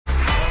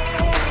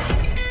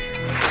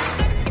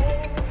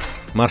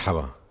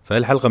مرحبا. في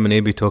الحلقة من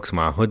اي بي توكس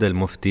مع هدى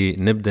المفتي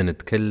نبدأ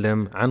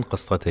نتكلم عن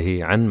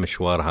قصتها، عن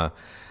مشوارها،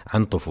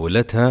 عن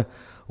طفولتها،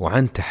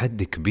 وعن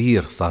تحدي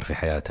كبير صار في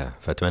حياتها.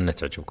 فأتمنى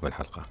تعجبكم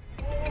الحلقة.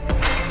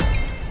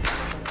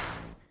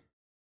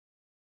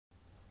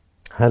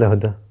 هلا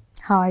هدى.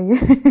 هاي.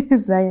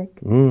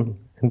 ازيك؟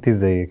 انت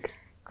ازيك؟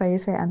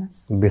 كويسة يا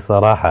أنس.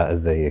 بصراحة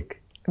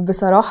ازيك؟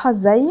 بصراحة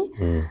ازاي؟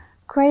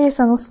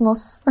 كويسة نص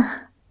نص.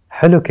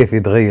 حلو كيف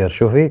يتغير.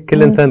 شوفي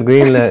كل انسان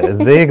تقولين له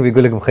ازيك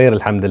بيقولك بخير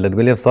الحمد لله،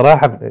 تقولي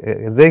بصراحة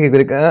ازيك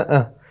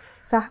يقولك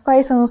صح،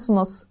 كويسة نص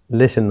نص.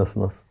 ليش النص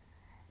نص؟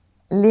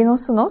 ليه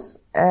نص نص؟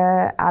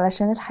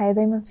 علشان الحياة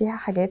دايما فيها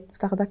حاجات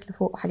بتاخدك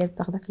لفوق وحاجات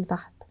بتاخدك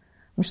لتحت.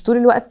 مش طول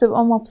الوقت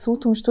تبقى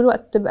مبسوط، ومش طول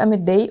الوقت تبقى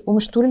متضايق،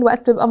 ومش طول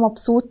الوقت تبقى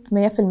مبسوط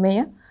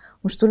 100%،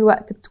 ومش طول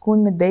الوقت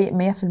بتكون متضايق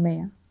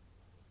 100%.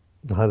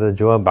 هذا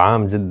جواب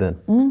عام جدا.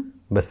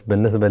 بس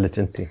بالنسبة لك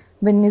انت،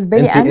 بالنسبة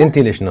لي أنا انت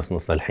ليش نص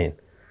نص الحين؟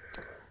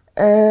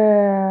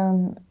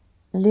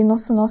 ليه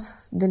نص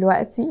نص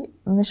دلوقتي؟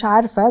 مش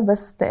عارفة،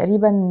 بس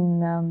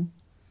تقريبا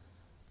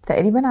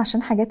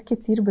عشان حاجات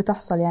كتير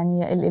بتحصل.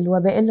 يعني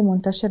الوباء اللي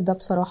منتشر ده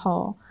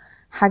بصراحة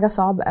حاجة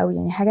صعبة قوي،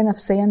 يعني حاجة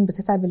نفسيا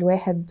بتتعب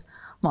الواحد،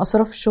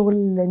 مؤثرة في شغل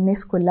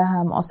الناس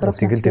كلها، مؤثرة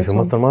في نفسيتهم. انت قلتي في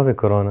مصر ما في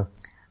كورونا؟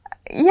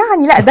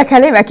 يعني لا، ده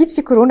كلام، اكيد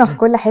في كورونا في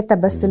كل حتة،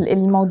 بس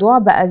الموضوع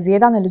بقى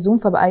زيادة عن اللزوم،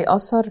 فبقى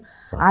يأثر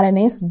على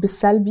ناس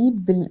بالسلبي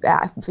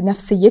في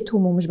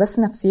نفسيتهم، ومش بس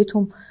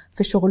نفسيتهم،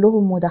 في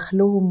شغلهم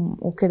ودخلهم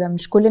وكده.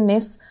 مش كل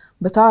الناس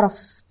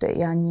بتعرف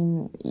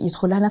يعني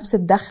يدخلها نفس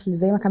الدخل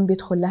زي ما كان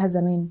بيدخل لها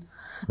زمان.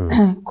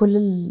 كل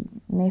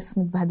الناس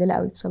متبهدلة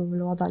قوي بسبب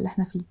الوضع اللي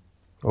احنا فيه.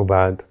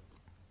 وبعد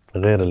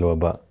غير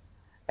الوباء؟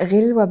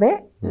 غير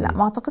الوباء لا،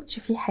 ما اعتقدش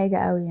فيه حاجة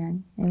قوي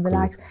يعني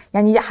بالعكس.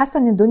 يعني حاسة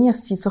ان الدنيا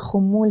في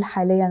خمول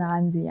حاليا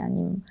عندي،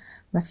 يعني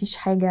ما فيش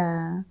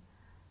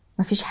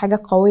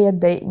حاجة قوية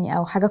تضايقني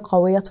او حاجة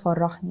قوية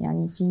تفرحني،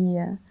 يعني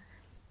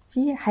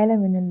في حالة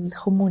من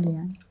الخمول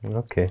يعني.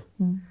 اوكي.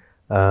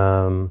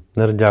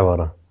 نرجع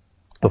ورا.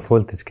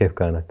 طفولتك كيف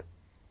كانت؟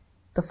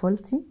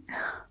 طفولتي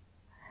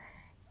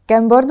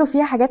كان برضو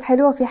فيها حاجات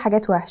حلوة وفيها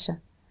حاجات وحشة،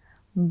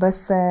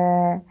 بس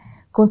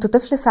كنت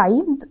طفل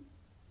سعيدة.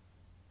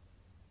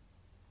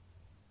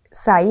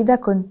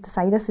 كنت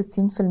سعيدة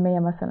 60%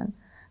 مثلا.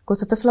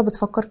 كنت طفلة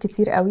بتفكر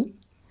كتير قوي،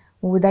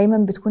 ودايما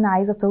بتكون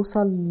عايزة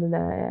توصل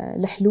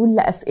لحلول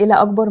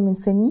لأسئلة أكبر من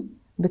سني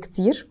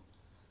بكتير.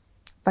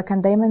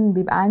 فكان دايما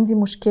بيبقى عندي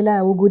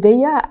مشكلة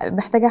وجودية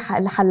محتاجة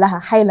لحلها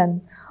حالا.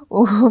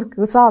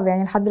 وصعب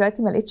يعني، لحد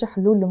دلوقتي ما لقيتش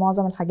حلول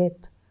لمعظم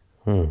الحاجات.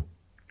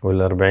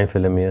 ولا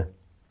 40%؟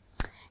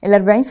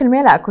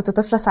 40% لا، كنت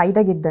طفلة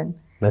سعيدة جدا.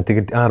 انت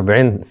قلت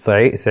 40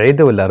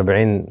 سعيدة ولا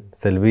 40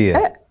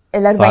 سلبية؟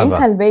 40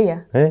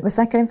 سلبية. إيه؟ بس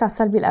انا اتكلمت على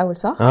السلبي الاول،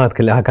 صح؟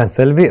 تكلمها كان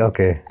سلبي.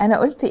 اوكي، انا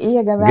قلت ايه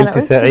يا جماعة؟ قلت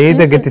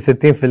سعيدة، قلت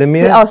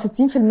 60%.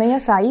 60%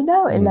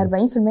 سعيدة، وال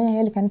 40% هي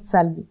اللي كانت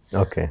سلبي.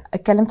 اوكي،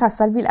 اتكلمت على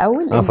السلبي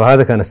الاول.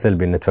 فهذا كان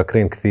السلبي، ان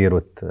تفكرين كثير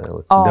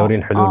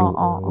وتدورين حلول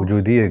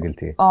وجودية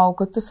قلتي.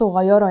 وكنت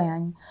صغيرة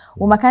يعني،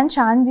 وما كانش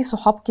عندي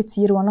صحاب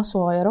كتير وانا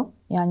صغيرة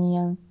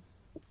يعني.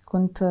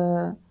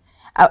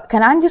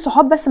 كان عندي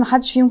صحاب بس ما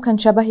حدش فيهم كان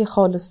شبهي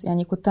خالص،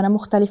 يعني كنت انا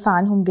مختلفة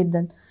عنهم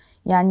جدا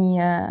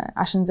يعني.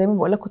 عشان زي ما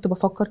بقولك كنت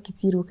بفكر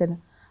كتير وكده.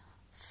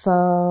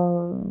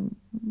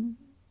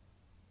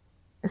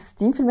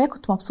 60%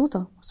 كنت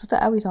مبسوطة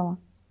قوي طبعا.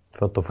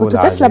 كنت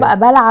طفلة بقى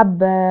بلعب،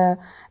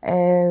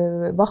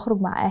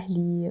 بخرج مع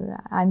اهلي،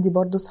 عندي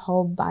برضو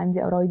صحاب،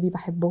 عندي قرايبي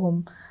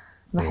بحبهم،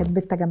 بحب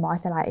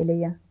التجمعات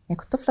العائلية.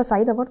 يعني كنت طفلة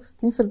سعيدة برضو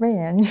 60%،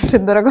 يعني مش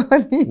الدرجة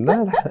دي.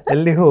 لا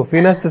اللي هو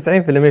في ناس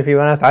 90%، في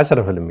ناس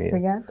 10%.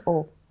 بجد؟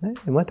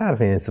 ما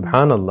تعرفين يعني،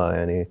 سبحان الله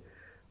يعني.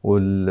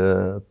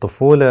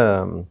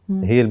 والطفولة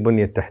هي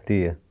البنية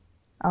التحتية.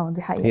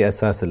 دي حقيقة، هي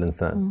أساس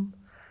الإنسان.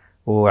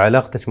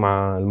 وعلاقتك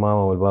مع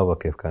الماما والبابا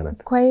كيف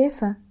كانت؟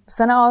 كويسة،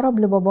 بس أنا أقرب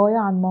لبابايا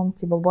عن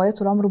مامتي. بابايا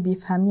طول عمره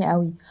بيفهمني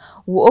قوي،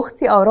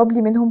 وأختي أقرب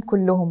لي منهم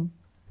كلهم.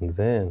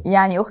 زين.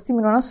 يعني أختي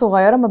من وأنا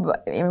صغيرة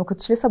يعني ما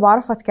كنتش لسه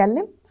بعرف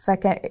أتكلم،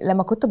 فكان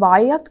لما كنت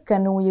بعيط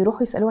كانوا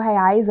يروحوا يسألوها هي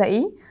عايزة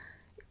إيه،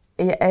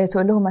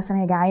 تقول لهم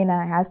مثلا هي جعانة،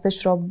 هي عايزة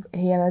تشرب،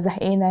 هي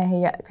زهقانة.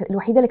 هي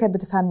الوحيدة اللي كانت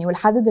بتفهمني،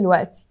 ولحد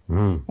دلوقتي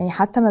يعني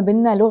حتى ما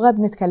بيننا لغة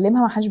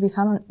بنتكلمها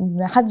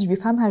ما حدش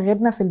بيفهمها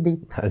غيرنا في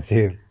البيت.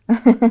 عجيب.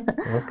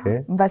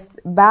 اوكي. بس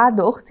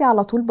بعد اختي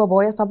على طول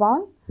بابايا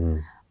طبعا.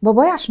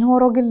 بابايا عشان هو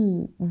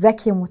راجل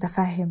ذكي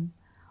ومتفهم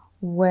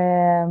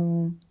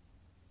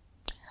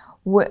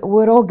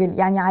وراجل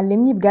يعني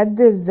علمني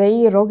بجد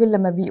ازاي الراجل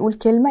لما بيقول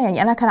كلمه.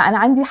 يعني انا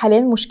عندي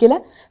حاليا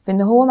مشكله في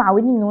ان هو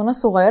معودني من وانا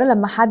صغيره،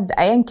 لما حد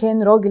ايا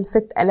كان راجل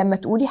ست، لما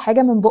تقولي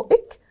حاجه من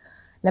بقك،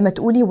 لما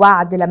تقولي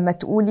وعد، لما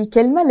تقولي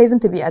كلمه لازم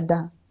تبقي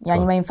قدها.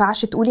 يعني ما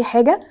ينفعش تقولي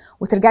حاجه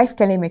وترجعي في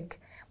كلامك.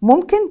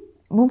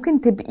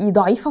 ممكن تبقي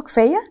ضعيفه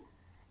كفايه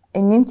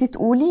ان انت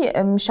تقولي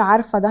مش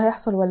عارفه ده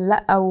هيحصل ولا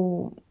لا،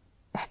 او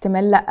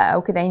احتمال لا،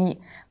 او كده. يعني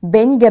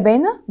باني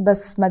جبانه،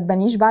 بس ما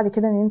تبانيش بعد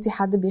كده ان انت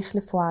حد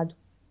بيخلف وعده.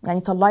 يعني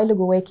طلعي اللي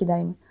جواكي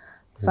دايما.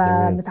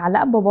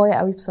 فمتعلقه ببابايا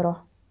قوي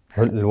بصراحه.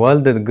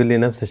 الوالده تقول لي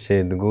نفس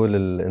الشيء، تقول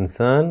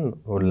الانسان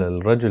ولا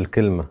الرجل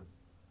كلمه،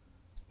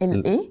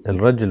 الايه؟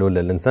 الرجل ولا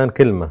الإنسان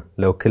كلمة،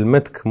 لو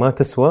كلمتك ما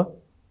تسوى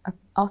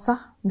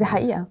صح، دي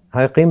حقيقة،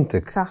 هاي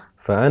قيمتك. صح.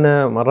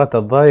 فأنا مرات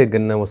أتضايق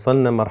إنه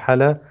وصلنا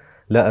مرحلة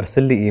لا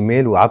أرسل لي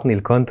إيميل وعطني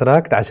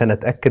الكونتراكت عشان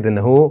أتأكد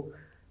إنه هو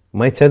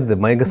ما يكذب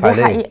ما يقص دي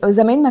عليه. حقيقة،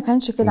 وزمان ما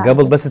كانش كده على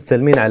قبل فكرة. بس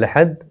تسلمين على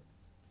حد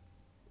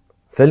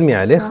سلمي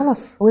عليه صح.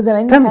 خلاص.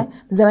 وزمان تم.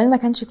 زمان ما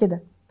كانش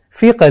كده.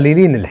 في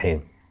قليلين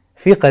الحين،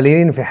 في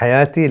قليلين في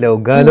حياتي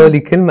لو قالوا لي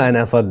كلمة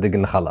أنا أصدق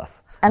إنه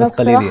خلاص. انا بس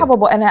بصراحه قليلين.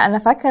 بابا، انا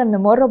فاكره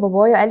ان مره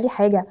بابايا قال لي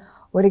حاجه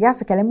ورجع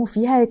في كلامه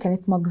فيها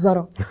كانت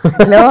مجزره،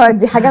 اللي هو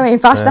دي حاجه ما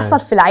ينفعش تحصل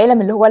في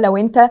العالم، اللي هو لو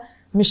انت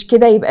مش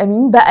كده يبقى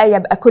مين بقى،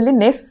 يبقى كل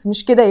الناس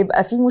مش كده،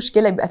 يبقى في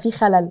مشكله، يبقى في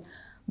خلل.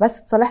 بس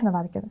اتصالحنا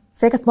بعد كده،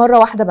 بس هي كانت مره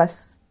واحده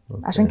بس.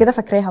 عشان كده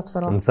فاكراها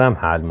بصراحه.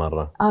 مسامحة على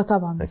المرة.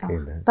 طبعا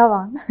أكيد.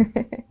 طبعا.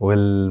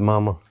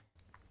 والماما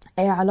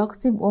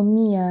علاقتي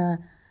بامي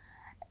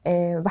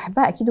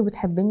بحبها اكيد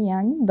وبتحبني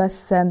يعني،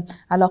 بس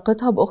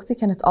علاقتها باختي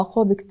كانت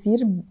اقوى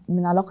بكتير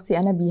من علاقتي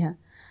انا بيها.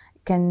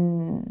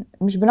 كان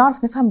مش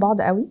بنعرف نفهم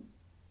بعض قوي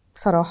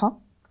بصراحه،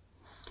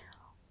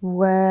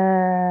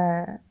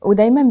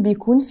 ودايما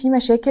بيكون في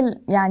مشاكل.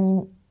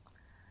 يعني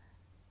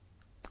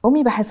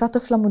امي بحسها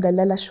طفله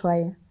مدلله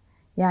شويه،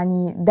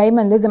 يعني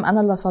دايما لازم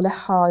انا اللي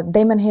اصالحها،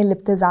 دايما هي اللي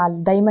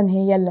بتزعل، دايما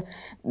هي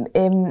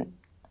اللي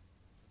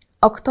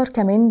اكتر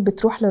كمان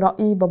بتروح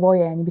لرأي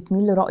بابايا، يعني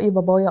بتميل لرأي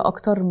بابايا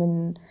اكتر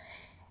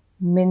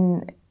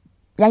من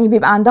يعني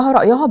بيبقى عندها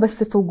رأيها،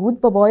 بس في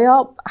وجود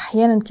بابايا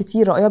احيانا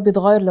كتير رأيها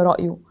بيتغير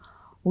لرأيه.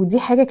 ودي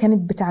حاجة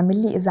كانت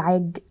بتعمل لي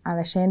ازعاج،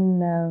 علشان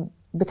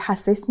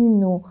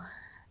بتحسسني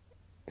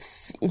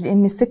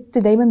ان الست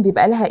دايما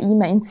بيبقى لها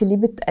قيمة. انت ليه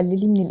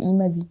بتقللي من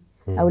القيمة دي،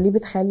 او ليه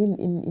بتخلي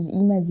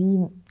القيمة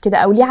دي كده،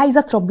 او ليه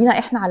عايزة تربينا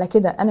احنا على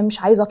كده، انا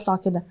مش عايزة اطلع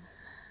كده.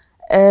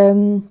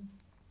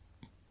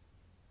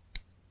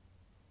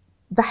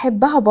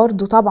 بحبها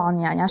برضو طبعا،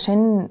 يعني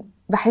عشان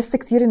بحس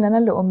كتير ان انا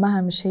اللي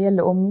امها مش هي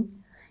اللي امي.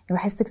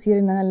 يعني بحس كتير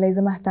ان انا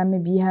لازم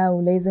اهتم بيها،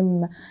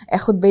 ولازم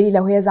اخد بالي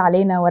لو هي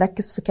زعلانة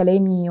واركز في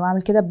كلامي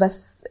واعمل كده،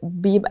 بس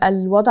بيبقى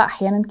الوضع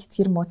احيانا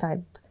كتير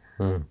متعب.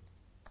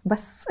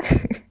 بس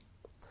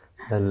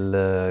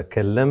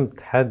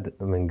كلمت حد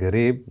من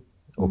قريب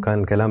وكان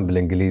الكلام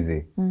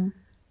بالانجليزي.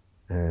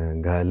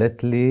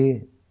 قالت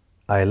لي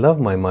I love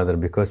my mother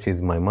because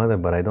she's my mother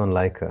but I don't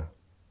like her.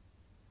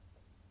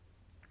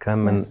 كان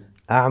من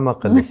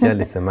أعمق الأشياء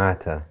اللي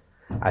سمعتها،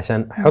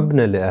 عشان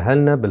حبنا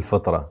لأهلنا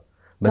بالفطرة.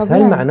 بس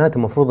طبيعي. هل معناته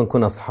مفروض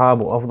نكون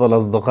أصحاب وأفضل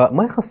أصدقاء؟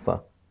 ما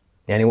يخصه.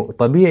 يعني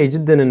طبيعي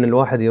جدا إن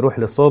الواحد يروح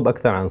لصوب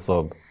أكثر عن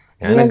صوب.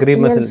 يعني هي أنا قريب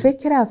مثل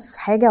الفكرة في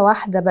حاجة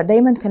واحدة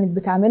دايما كانت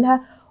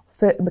بتعملها.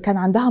 كان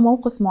عندها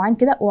موقف معين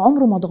كده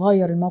وعمره ما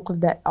اتغير، الموقف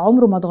ده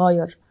عمره ما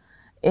اتغير.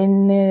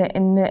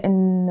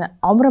 إن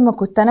عمره ما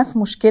كنت أنا في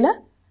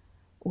مشكلة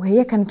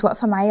وهي كانت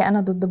واقفة معايا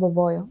أنا ضد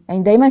بابايا.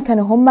 يعني دايما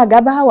كانوا هما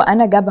جابها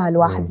وأنا جابها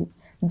لوحدي،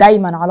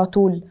 دايما على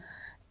طول.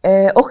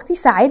 أختي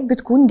ساعات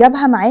بتكون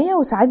جابها معايا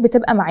وساعات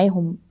بتبقى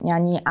معاهم،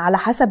 يعني على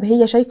حسب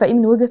هي شايفة إيه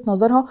من وجهة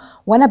نظرها.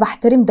 وأنا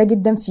بحترم ده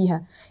جدا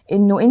فيها،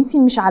 إنه أنتي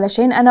مش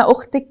علشان أنا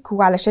أختك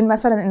وعلشان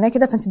مثلا إنها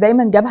كده فأنتي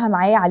دايما جابها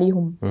معايا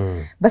عليهم.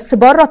 بس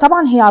بره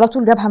طبعا هي على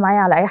طول جابها معايا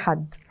على أي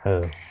حد.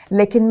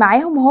 لكن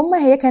معاهم هم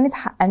هي كانت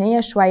حقانية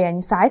شوية،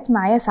 يعني ساعات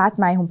معايا ساعات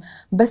معاهم.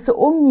 بس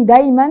أمي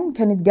دايما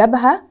كانت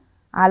جابها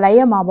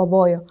عليا مع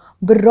بابايا،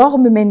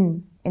 بالرغم من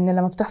ان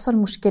لما بتحصل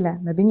مشكلة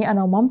ما بيني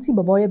انا ومامتي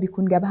بابايا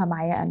بيكون جابها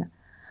معايا انا.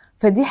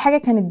 فدي حاجة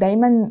كانت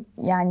دايما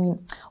يعني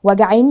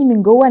وجعاني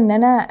من جوه، ان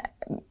انا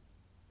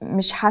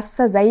مش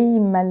حاسة زي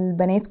ما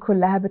البنات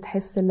كلها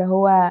بتحس، اللي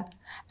هو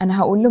انا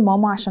هقول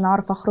لماما عشان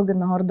اعرف اخرج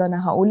النهاردة،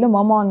 انا هقول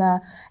لماما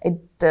انا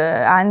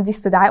عندي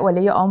استدعاء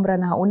ولي امر،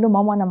 انا هقول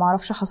لماما انا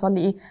معرفش حصل لي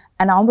ايه.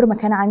 انا عمر ما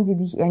كان عندي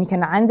دي، يعني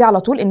كان عندي على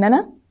طول ان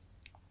انا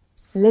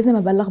لازم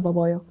ابلغ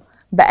بابايا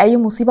بأي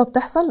مصيبة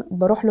بتحصل،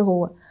 بروح له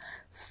هو.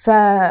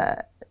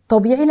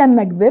 فطبيعي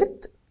لما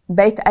كبرت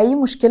بقيت أي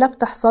مشكلة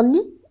بتحصل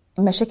لي،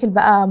 مشاكل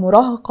بقى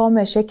مراهقة،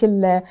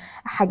 مشاكل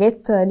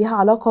حاجات ليها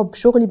علاقة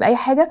بشغلي بأي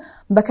حاجة،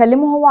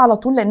 بكلمه هو على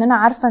طول، لأن أنا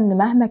عارفة أن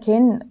مهما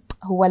كان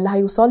هو اللي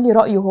هيوصل لي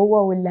رأيه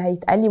هو، واللي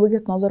هيتقال لي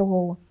وجهة نظره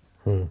هو.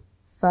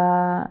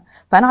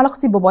 فأنا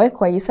علاقتي ببابايا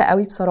كويسة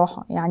قوي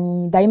بصراحة،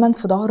 يعني دايما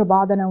في ظهر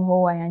بعض أنا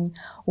وهو يعني،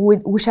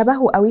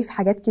 وشبهه قوي في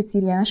حاجات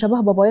كتير. يعني أنا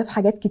شبه بابايا في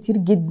حاجات كتير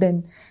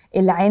جدا،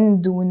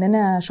 العند، وإن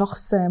أنا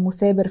شخص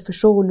مثابر في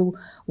شغله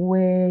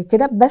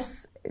وكده.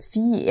 بس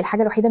في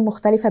الحاجة الوحيدة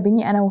المختلفة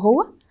بيني أنا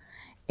وهو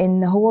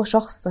إن هو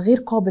شخص غير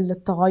قابل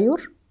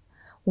للتغير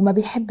وما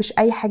بيحبش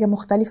أي حاجة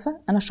مختلفة.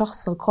 أنا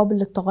شخص قابل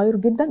للتغير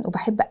جدا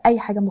وبحب أي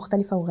حاجة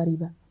مختلفة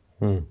وغريبة.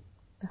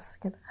 بس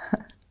كده.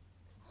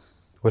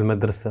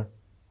 والمدرسة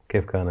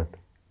كيف كانت؟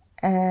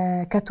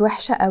 كانت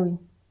وحشة قوي.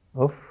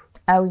 أوف.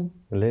 قوي.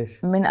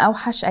 ليش؟ من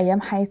أوحش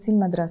أيام حياتي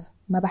المدرسة،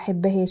 ما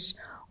بحبهاش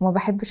وما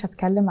بحبش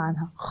أتكلم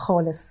عنها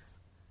خالص.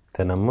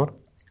 تنمر؟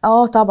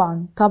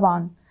 طبعا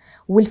طبعا.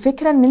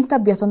 والفكرة ان انت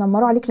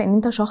بيتنمروا عليك لان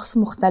انت شخص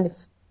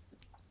مختلف،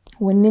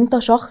 وان انت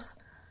شخص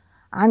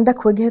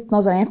عندك وجهة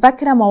نظر. يعني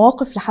فاكرة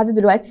مواقف لحد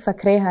دلوقتي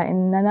فاكراها،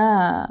 ان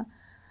انا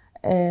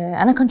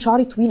انا كان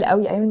شعري طويل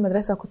قوي ايام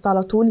المدرسه، كنت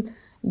على طول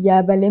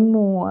يا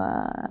بلمه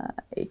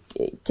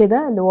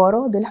كده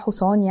لورا ده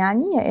الحصان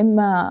يعني، يا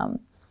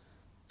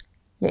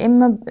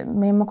اما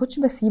ما كنتش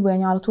بسيبه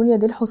يعني، على طول يا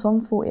دي الحصان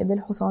فوق يا دي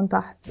الحصان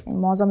تحت يعني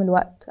معظم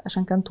الوقت،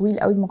 عشان كان طويل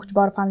قوي ما كنتش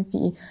بعرف اعمل فيه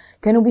ايه.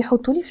 كانوا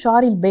بيحطوا لي في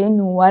شعري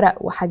البان وورق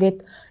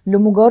وحاجات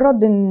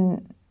لمجرد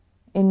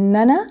ان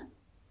انا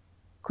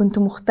كنت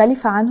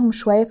مختلفه عنهم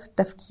شويه في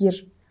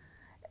التفكير.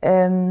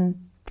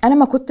 انا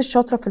ما كنتش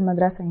شاطره في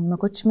المدرسه يعني، ما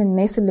كنتش من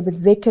الناس اللي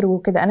بتذاكر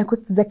وكده، انا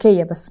كنت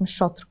ذكيه بس مش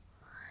شاطره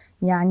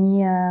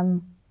يعني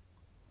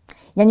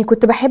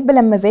كنت بحب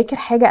لما اذاكر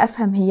حاجه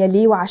افهم هي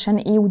ليه وعشان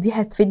ايه ودي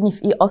هتفيدني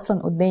في ايه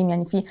اصلا قدام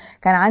يعني.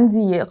 كان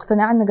عندي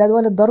اقتناع ان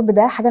جدول الضرب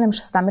ده حاجه انا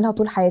مش هستعملها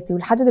طول حياتي،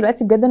 ولحد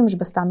دلوقتي بجد انا مش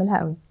بستعملها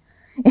قوي.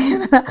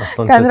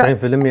 اصلا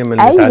 90% من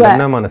اللي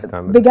اتعلمناه ما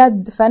نستعمله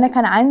بجد. فانا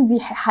كان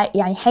عندي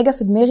يعني حاجه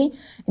في دماغي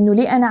انه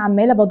ليه انا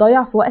عماله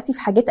بضيع في وقتي في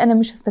حاجات انا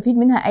مش هستفيد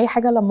منها اي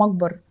حاجه لما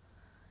اكبر.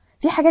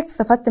 في حاجات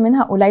استفدت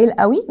منها قليل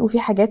قوي، وفي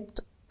حاجات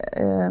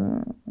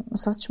ما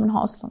استفدتش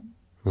منها اصلا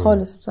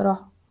خالص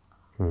بصراحه.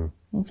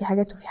 يعني في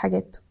حاجات وفي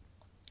حاجات.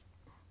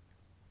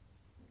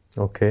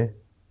 اوكي،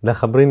 لا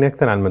خبريني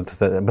اكثر عن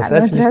المدرسه، بس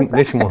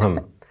ليش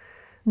مهم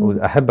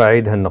واحب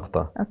اعيد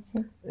هالنقطه.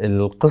 اوكي.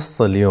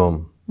 القصه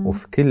اليوم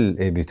وفي كل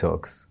AB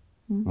Talks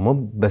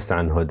مو بس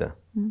عن هدى،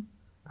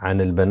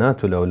 عن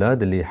البنات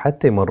والاولاد اللي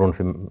حتى يمرون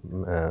في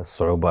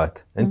صعوبات.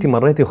 انت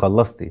مريتي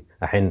وخلصتي،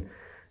 الحين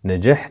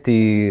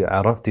نجحتي،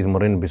 عرفتي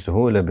تمرين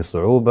بسهوله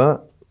بصعوبه.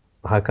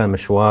 ها كان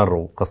مشوار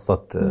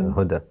وقصه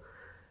هدى.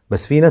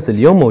 بس في ناس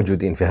اليوم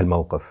موجودين في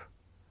هالموقف،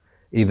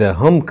 إذا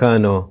هم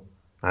كانوا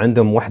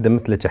عندهم واحدة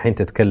مثلك الحين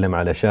تتكلم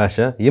على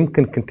شاشة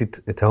يمكن كنت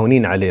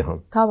تهونين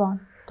عليهم. طبعا.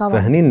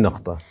 فهني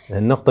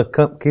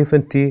النقطة كيف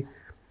أنت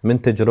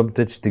من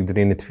تجربتك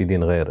تقدرين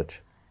تفيدين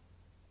غيرك؟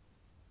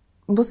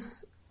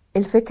 بص،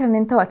 الفكرة ان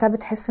انت وقتها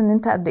بتحس ان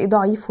انت قد ايه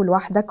ضعيف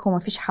ولوحدك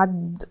ومفيش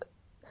حد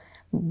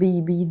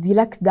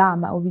بيديلك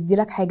دعم او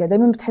بيديلك حاجة.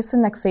 دايما بتحس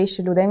انك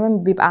فاشل، ودايما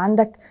بيبقى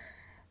عندك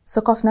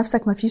ثقة في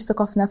نفسك مفيش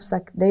ثقة في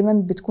نفسك. دايما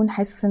بتكون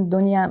حاسس ان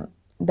الدنيا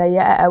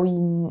ضيقة قوي،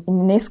 ان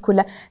الناس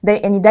كلها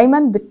يعني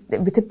دايما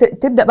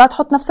بتبدأ بقى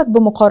تحط نفسك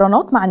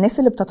بمقارنات مع الناس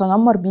اللي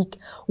بتتنمر بيك،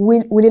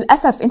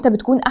 وللأسف انت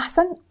بتكون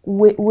احسن،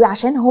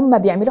 وعشان هم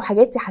بيعملوا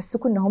حاجات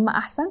يحسسوك ان هم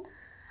احسن،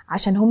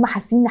 عشان هم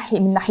حاسين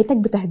من ناحيتك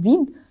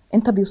بتهديد،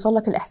 انت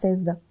بيوصلك الاحساس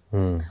ده.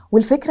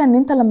 والفكرة ان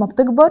انت لما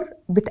بتكبر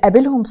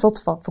بتقابلهم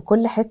صدفة في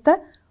كل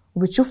حتة،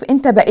 وبتشوف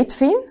انت بقيت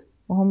فين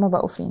وهم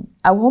بقوا فين،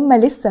 او هم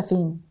لسه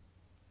فين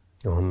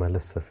وهم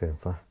لسه فين.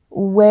 صح.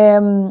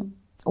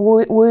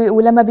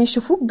 ولما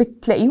بيشوفوك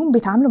بتلاقيهم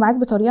بيتعاملوا معاك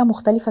بطريقة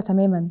مختلفة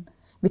تماما.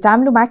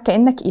 بيتعاملوا معاك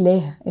كأنك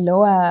إله، اللي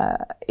هو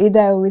ايه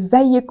ده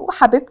وازيك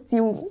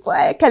وحبيبتي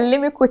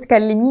وأكلمك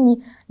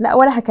وتكلميني. لا،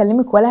 ولا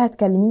هكلمك ولا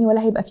هتكلميني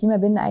ولا هيبقى في ما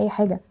بيننا أي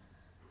حاجة.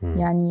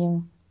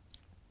 يعني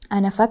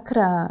أنا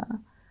فاكرة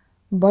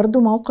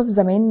برضو موقف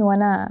زمان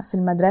وأنا في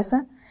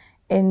المدرسة،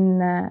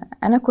 إن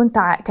أنا كنت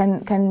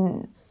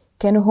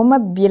كانوا هما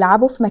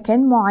بيلعبوا في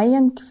مكان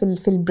معين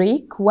في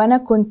البريك، وانا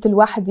كنت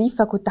لوحدي،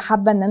 فكنت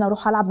حابه ان انا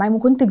اروح العب معاهم.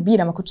 وكنت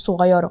كبيره ما كنتش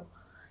صغيره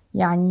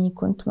يعني،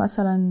 كنت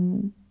مثلا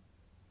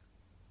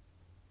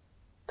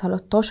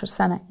 13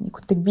 سنه يعني،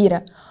 كنت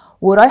كبيره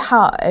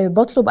ورايحه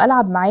بطلب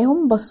العب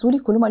معاهم. بصوا لي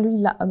كلهم قالوا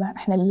لي لا،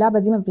 احنا اللعبه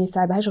دي ما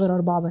بيلعبهاش غير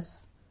 4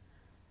 بس.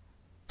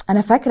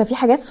 انا فاكره في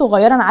حاجات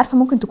صغيره انا عارفه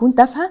ممكن تكون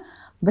تافهه،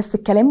 بس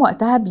الكلام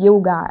وقتها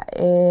بيوجع.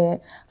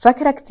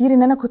 فاكره كتير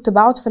ان انا كنت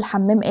بقعد في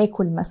الحمام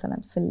اكل مثلا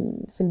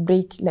في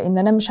البريك، لان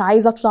انا مش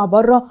عايزه اطلع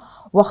بره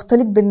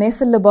واختلط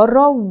بالناس اللي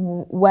بره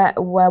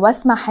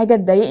واسمع حاجه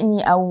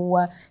تضايقني او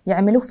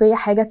يعملوا فيا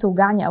حاجه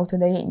توجعني او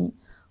تضايقني.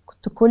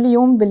 كنت كل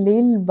يوم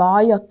بالليل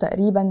بعيط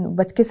تقريبا،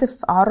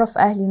 وبتكسف اعرف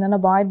اهلي ان انا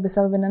بعيط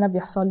بسبب ان انا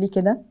بيحصل لي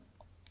كده.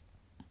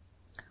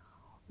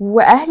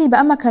 واهلي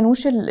بقى ما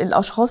كانوش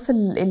الاشخاص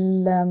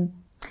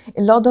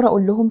اللي اقدر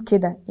اقول لهم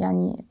كده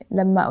يعني.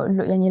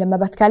 لما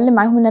بتكلم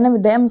معاهم ان انا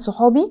متضايقه من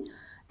صحابي،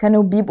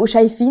 كانوا بيبقوا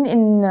شايفين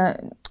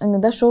ان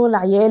ده شغل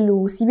عيال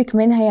وسيبك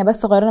منها، هي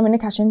بس غيرنا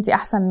منك عشان انتي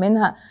احسن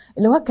منها،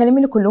 اللي هو الكلام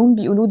اللي كلهم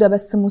بيقولوه ده.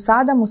 بس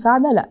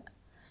مساعده لا،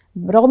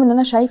 برغم ان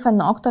انا شايفه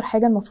ان اكتر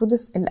حاجه المفروض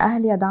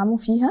الاهل يدعموا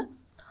فيها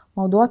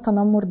موضوع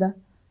التنمر ده،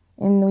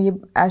 انه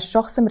يبقى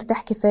الشخص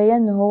مرتاح كفايه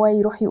ان هو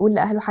يروح يقول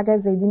لاهله حاجه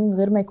زي دي من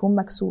غير ما يكون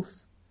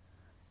مكسوف.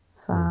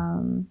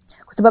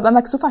 كنت ببقى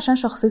مكسوفة عشان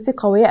شخصيتي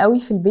قوية قوي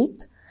في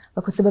البيت،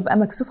 فكنت ببقى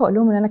مكسوفة اقول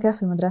لهم ان انا كده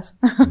في المدرسة.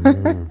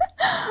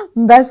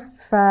 بس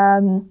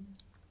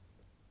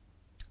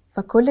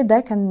فكل ده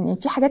كان يعني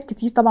في حاجات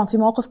كتير طبعا، في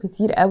مواقف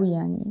كتير قوي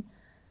يعني،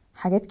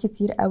 حاجات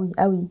كتير قوي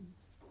قوي.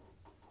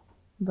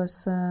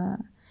 بس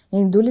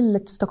يعني دول اللي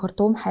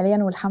افتكرتهم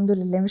حاليا، والحمد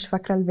لله مش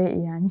فاكرة الباقي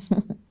يعني.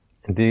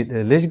 انت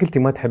ليش قلتي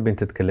ما تحبين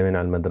تتكلمين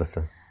عن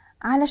المدرسة؟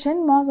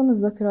 علشان معظم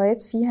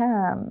الذكريات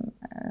فيها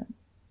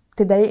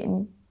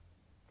تضايقني.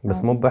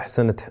 بس مو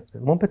بأحسن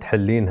مو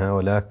بتحلينها،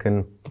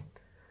 ولكن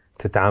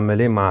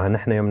تتعاملين معها.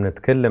 نحن يوم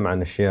نتكلم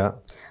عن أشياء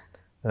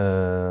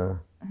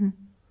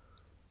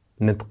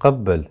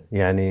نتقبل.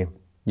 يعني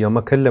يوم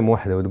أكلم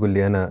واحدة وتقول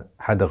لي أنا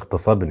حدا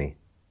اغتصبني،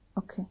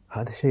 اوكي.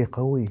 هذا شيء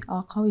قوي.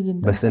 قوي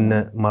جدا. بس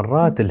إن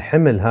مرات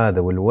الحمل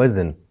هذا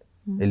والوزن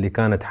اللي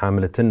كانت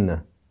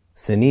حاملتنا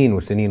سنين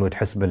وسنين،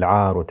 وتحس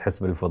بالعار وتحس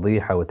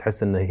بالفضيحة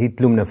وتحس إن هي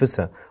تلوم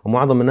نفسها.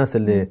 ومعظم الناس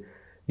اللي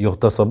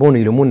يغتصبون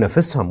يلومون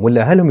نفسهم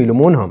ولا أهلهم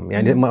يلومونهم.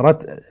 يعني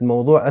مرات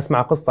الموضوع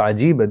أسمع قصة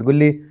عجيبة تقول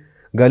لي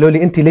قالوا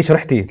لي أنت ليش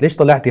رحتي، ليش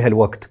طلعتي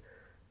هالوقت؟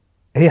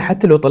 هي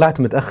حتى لو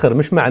طلعت متأخر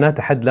مش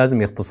معناته حد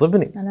لازم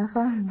يغتصبني. أنا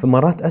فاهم.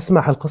 فمرات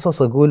أسمع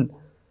هالقصص أقول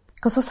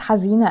قصص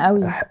حزينة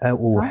قوي.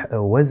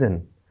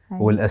 ووزن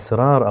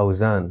والأسرار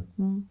أوزان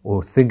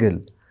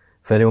وثقل.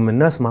 فاليوم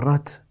الناس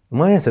مرات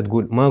ما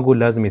تقول، ما أقول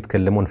لازم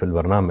يتكلمون في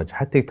البرنامج،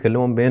 حتى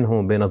يتكلمون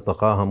بينهم وبين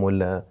أصدقائهم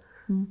ولا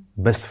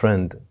بس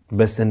فريند،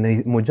 بس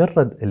إنه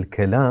مجرد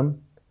الكلام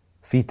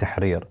فيه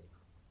تحرير.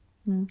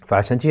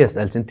 فعشان كذا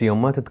أسألت أنت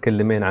يوم ما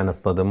تتكلمين عن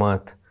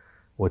الصدمات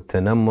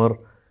والتنمر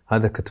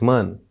هذا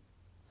كتمان.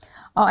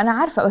 أنا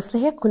عارفة، بس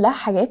هي كلها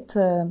حاجات،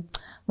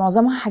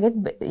 معظمها حاجات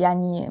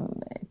يعني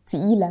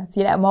تقيلة،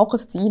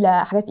 مواقف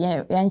تقيلة، حاجات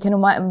يعني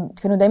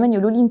كانوا دايما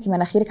يقولوا لي أنت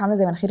مناخيرك عاملة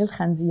زي مناخير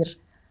الخنزير.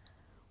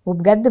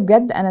 وبجد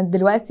بجد انا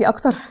دلوقتي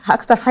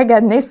اكتر حاجه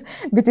الناس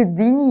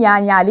بتديني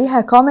يعني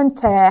عليها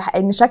كومنت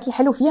ان شكلي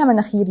حلو فيها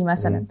مناخيري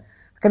مثلا.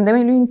 كانوا دايما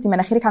يقولوا لي انت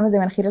مناخيرك عامله زي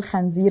مناخير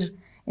الخنزير.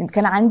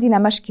 كان عندي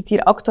نمش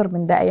كتير اكتر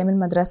من ده ايام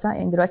المدرسه.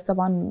 يعني دلوقتي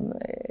طبعا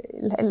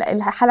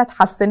الحاله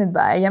اتحسنت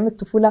بقى. ايام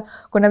الطفوله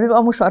كنا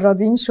بنبقى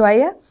مشردين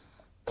شويه،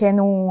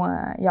 كانوا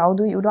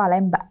يقعدوا يقولوا عليا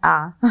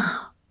مبقعه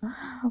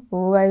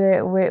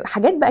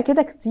وحاجات بقى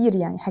كده كتير،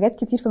 يعني حاجات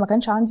كتير. فما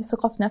كانش عندي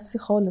ثقه في نفسي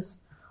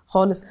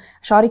خالص.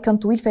 شعري كان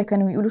طويل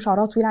فكانوا يقولوا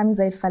شعرها طويل عامل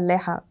زي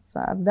الفلاحة،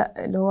 فأبدأ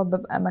اللي هو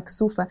ببقى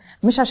مكسوفة.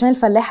 مش عشان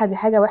الفلاحة دي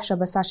حاجة وحشة،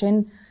 بس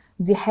عشان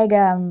دي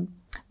حاجة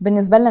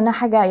بالنسبة لنا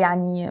حاجة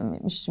يعني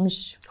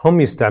مش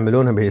هم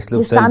يستعملوها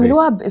بأسلوب سلبي،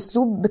 يستعملوها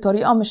بأسلوب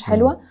بطريقة مش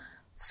حلوة.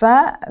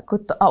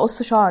 فكنت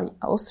أقص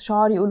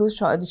شعري يقولوا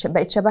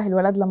بقيت شبه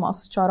الولد لما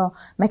قصت شعرها.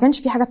 ما كانش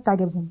في حاجة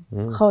بتعجبهم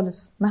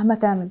خالص مهما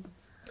تعمل،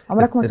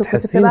 عمرك ما كنت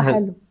بتبقى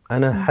حلو.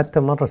 أنا حتى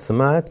مرة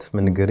سمعت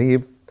من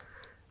قريب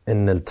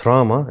إن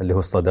التراما اللي هو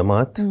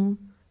الصدمات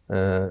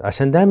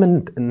عشان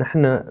دائما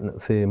نحن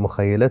في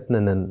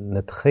مخيلتنا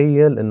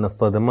نتخيل إن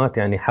الصدمات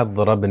يعني حد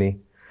ضربني،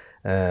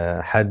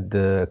 حد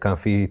كان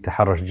فيه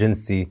تحرش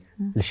جنسي،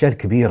 الأشياء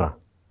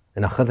الكبيرة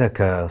ناخذها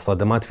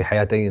كصدمات في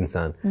حياة أي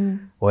إنسان.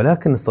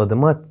 ولكن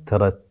الصدمات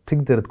ترى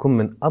تقدر تكون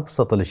من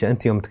أبسط الأشياء.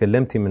 أنت يوم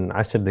تكلمتي من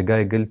 10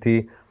 دقائق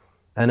قلتي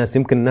أنا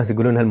يمكن الناس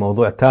يقولون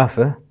هالموضوع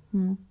تافه،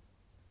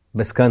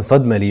 بس كان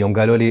صدمة لي يوم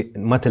قالوا لي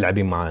ما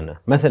تلعبين معانا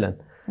مثلا.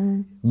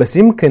 بس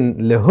يمكن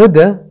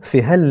لهدى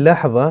في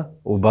هاللحظة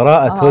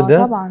وبراءة هدى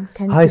طبعا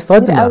هاي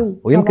صدمة،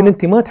 ويمكن طبعاً.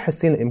 انت ما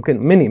تحسين، يمكن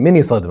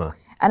مني صدمة.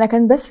 انا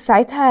كان بس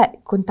ساعتها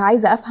كنت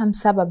عايزة افهم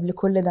سبب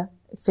لكل ده.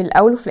 في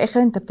الاول وفي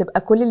الاخر انت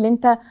بتبقى كل اللي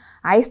انت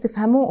عايز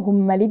تفهمه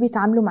هم ليه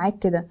بيتعاملوا معاك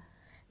كده.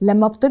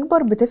 لما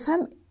بتكبر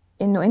بتفهم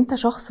انه انت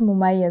شخص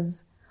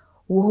مميز،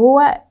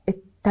 وهو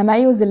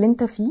التميز اللي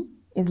انت فيه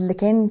اللي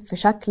كان في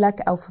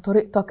شكلك او في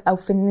طريقتك او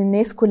في ان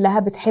الناس كلها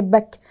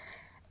بتحبك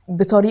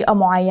بطريقة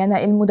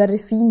معينة.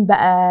 المدرسين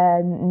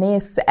بقى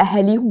ناس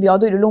أهاليهم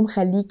بيقعدوا يقولوا لهم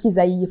خليكي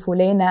زي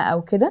فلانة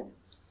أو كده.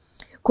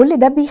 كل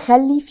ده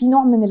بيخلي في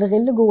نوع من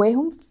الغل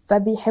جواهم،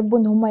 فبيحبوا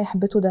ان هم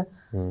يحبطوا ده.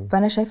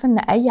 فأنا شايفة ان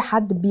أي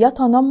حد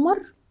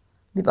بيتنمر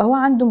بيبقى هو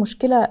عنده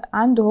مشكلة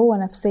عنده هو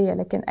نفسية،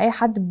 لكن أي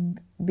حد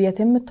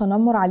بيتم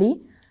التنمر عليه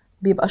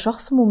بيبقى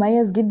شخص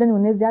مميز جدا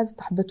والناس دي عايزة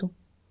تحبطه.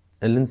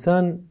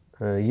 الإنسان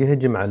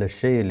يهجم على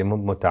الشيء اللي مو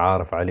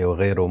متعارف عليه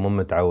وغيره ومو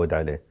متعود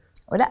عليه،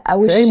 لا،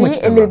 او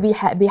الشيء اللي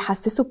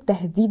بيحسسه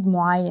بتهديد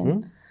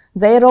معين.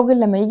 زي الراجل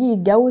لما يجي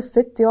يتجوز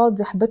ست يقعد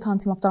يحبطها،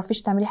 انت ما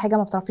بتعرفيش تعملي حاجه،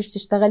 ما بتعرفيش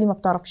تشتغلي، ما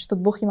بتعرفيش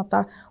تطبخي،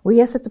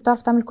 وهي ست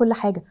بتعرف تعمل كل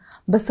حاجه،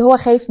 بس هو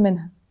خايف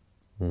منها.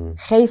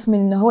 خايف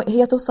من ان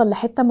هي توصل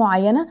لحته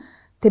معينه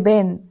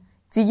تبان،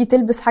 تيجي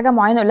تلبس حاجه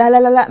معينه لا لا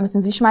لا لا ما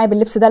تنزليش معايا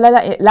باللبس ده، لا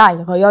لا لا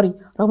غيري،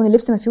 رغم ان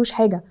اللبس ما فيهوش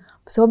حاجه،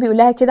 بس هو بيقول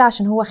لها كده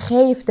عشان هو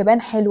خايف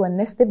تبان حلوه،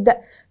 الناس تبدا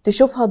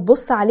تشوفها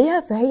تبص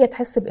عليها فهي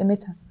تحس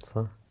بقيمتها.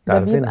 صح.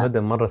 تعرفين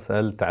هذا مرة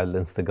سألت على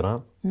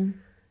الانستغرام،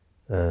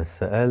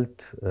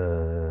 سألت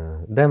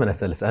دائما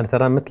أسأل أنا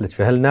ترى مثلك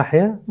في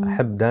هالناحية،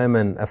 أحب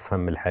دائما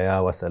أفهم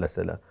الحياة وأسأل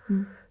أسئلة.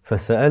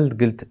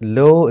 فسألت قلت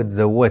لو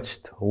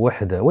تزوجت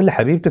وحدة ولا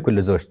حبيبتك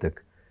ولا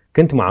زوجتك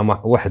كنت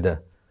مع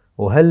وحدة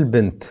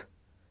وهالبنت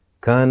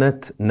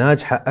كانت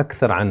ناجحة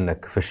أكثر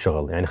عنك في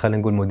الشغل، يعني خلينا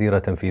نقول مديرة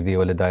تنفيذية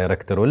ولا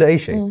دايركتور ولا أي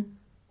شيء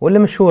ولا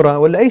مشهورة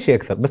ولا أي شيء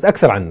بس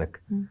أكثر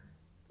عنك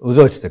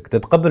وزوجتك،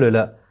 تتقبل ولا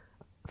لا؟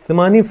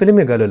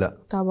 80% قالوا لا.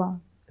 طبعا.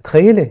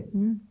 تخيلي.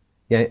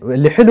 يعني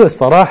اللي حلو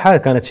الصراحة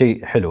كانت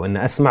شيء حلو ان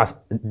اسمع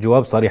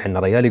جواب صريح، ان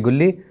ريال يقول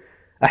لي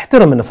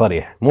احترم انه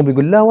صريح، مو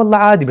بيقول لا والله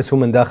عادي بس هو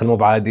من داخل مو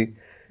بعادي.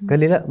 قال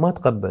لي لا ما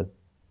اتقبل،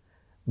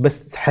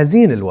 بس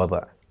حزين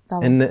الوضع.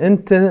 طبعا. ان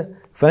انت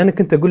فانا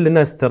كنت اقول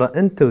للناس ترى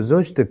انت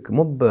وزوجتك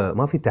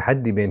ما في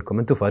تحدي بينكم،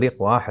 انتم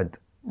فريق واحد،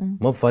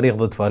 مو فريق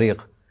ضد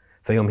فريق.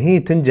 فيوم هي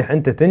تنجح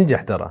انت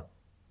تنجح، ترى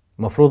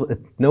مفروض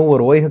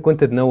تنور وجهك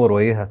وانت تنور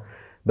وجهها.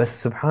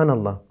 بس سبحان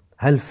الله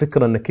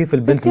هالفكرة ان كيف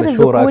البنت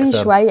مشهورة اكثر.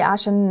 شوية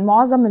عشان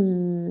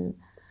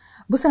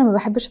بص انا ما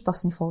بحبش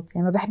التصنيفات،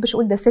 يعني ما بحبش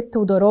اقول ده ست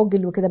وده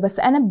راجل وكده، بس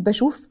انا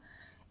بشوف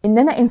ان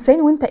انا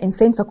انسان وانت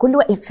انسان،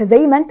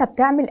 فزي ما انت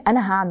بتعمل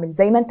انا هعمل،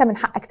 زي ما انت من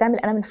حقك تعمل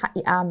انا من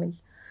حقي اعمل.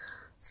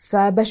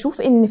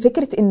 فبشوف ان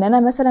فكره ان انا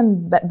مثلا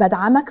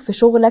بدعمك في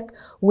شغلك،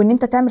 وان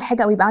انت تعمل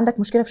حاجه او يبقى عندك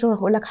مشكله في شغلك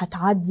اقول لك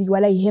هتعدي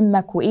ولا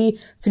يهمك، وايه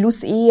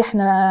فلوس ايه،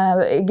 احنا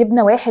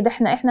جبنا واحد،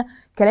 احنا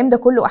الكلام ده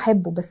كله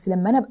احبه. بس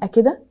لما انا ابقى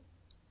كده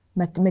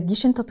ما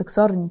تجيش انت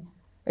تكسرني،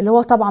 اللي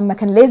هو طبعا ما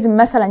كان لازم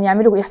مثلا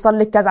يعملوا يحصل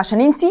لك كذا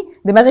عشان انتي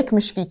دماغك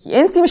مش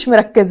فيكي، انتي مش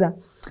مركزه.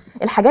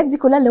 الحاجات دي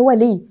كلها اللي هو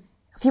ليه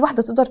في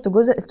واحده تقدر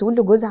تقول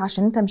لجوزها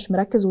عشان انت مش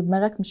مركز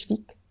ودماغك مش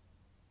فيك؟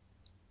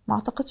 ما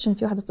اعتقدش ان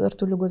في واحده تقدر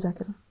تقول لجوزها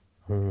كده.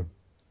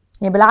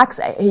 يعني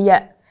بالعكس،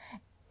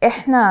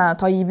 احنا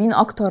طيبين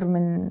اكتر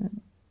من،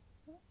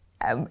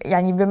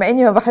 يعني بما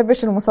اني ما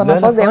بحبش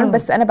المصنفات زي ما قلت،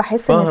 بس انا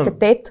بحس ان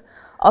الستات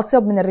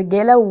اطيب من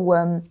الرجاله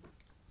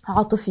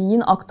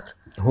وعاطفيين اكتر.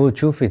 هو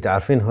تشوفي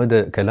تعرفين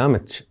هدى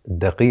كلامك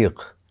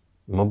دقيق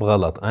مو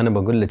بغلط. انا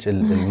بقول لك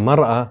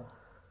المراه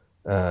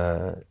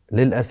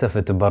للاسف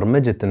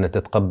تبرمجت ان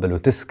تتقبل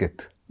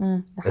وتسكت.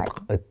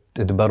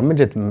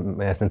 تبرمجت،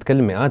 يعني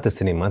نتكلم مئات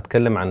السنين، ما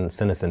نتكلم عن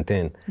سنه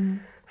سنتين.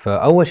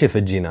 فاول شيء في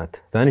الجينات،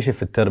 ثاني شيء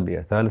في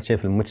التربيه، ثالث شيء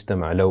في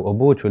المجتمع. لو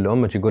ابوك ولا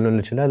امك يقولون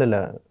لك لا لا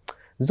لا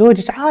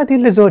زوجك عادي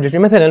الا زوجك،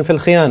 مثلا في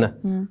الخيانه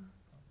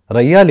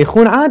ريال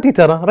يخون عادي،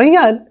 ترى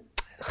ريال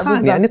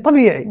خان يعني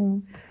طبيعي.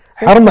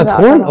 حرمه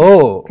تخون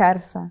اوه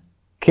كارثه،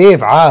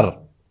 كيف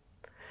عار.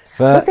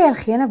 بص هي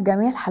الخيانه في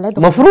جميع الحالات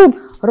مفروض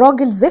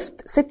راجل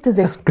زفت ست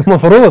زفت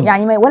مفروض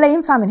يعني ولا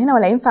ينفع من هنا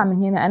ولا ينفع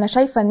من هنا. انا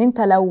شايفه ان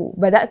انت لو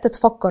بدات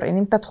تفكر ان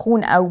انت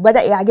تخون او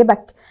بدا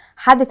يعجبك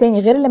حد تاني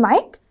غير اللي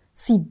معاك،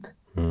 سيب.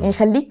 يعني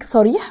خليك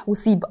صريح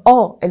وسيب.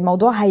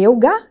 الموضوع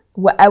هيوجع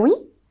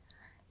وقوي،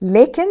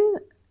 لكن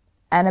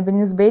انا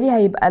بالنسبه لي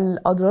هيبقى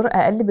الاضرار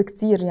اقل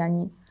بكتير.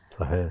 يعني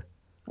صحيح،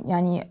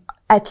 يعني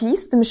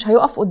اتليست مش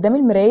هيقف قدام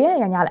المرايه،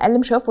 يعني على الاقل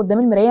مش هيقف قدام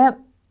المرايه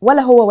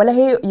ولا هو ولا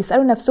هي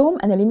يسالوا نفسهم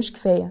انا ليه مش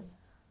كفايه.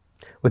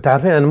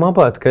 وتعرفين انا ما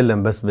ابغى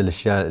اتكلم بس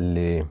بالاشياء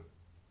اللي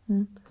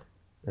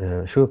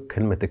شو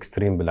كلمه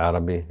اكستريم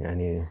بالعربي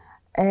يعني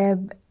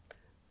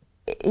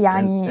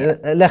يعني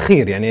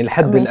الاخير، يعني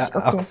الحد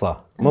الاقصى.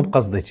 مو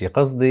بقصدي شيء،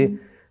 قصدي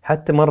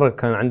حتى مره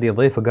كان عندي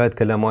ضيفه قالت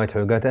كلام وايد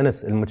حلو، قالت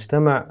انس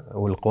المجتمع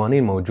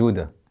والقوانين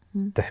موجوده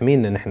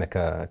تحمينا نحن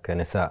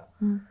كنساء،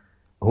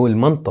 هو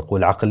المنطق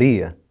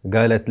والعقليه.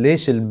 قالت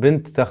ليش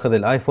البنت تاخذ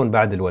الايفون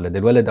بعد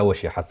الولد اول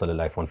شيء يحصل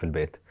الايفون في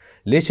البيت،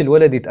 ليش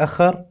الولد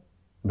يتاخر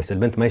بس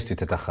البنت ما يشتي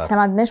تتاخر؟ احنا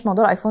ما عندناش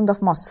موضوع الايفون ده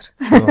في مصر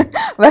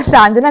بس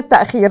عندنا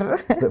التاخير.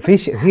 في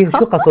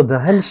شو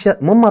قصدها؟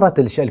 هالاشياء مو مرات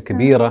الاشياء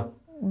الكبيره،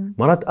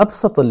 مرات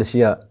ابسط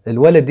الاشياء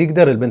الولد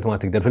يقدر البنت ما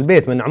تقدر في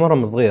البيت من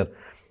عمرهم صغير.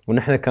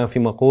 ونحن كان في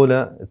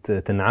مقوله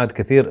تنعاد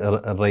كثير،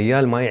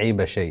 الرجال ما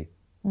يعيبه شيء،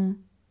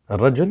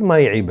 الرجل ما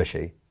يعيبه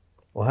شيء.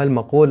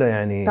 وهالمقوله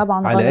يعني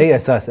طبعاً على غلط. اي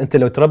اساس؟ انت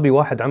لو تربي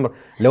واحد عمره،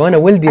 لو انا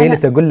ولدي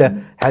يجلس اقول له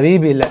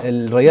حبيبي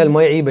الرجال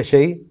ما يعيبه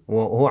شيء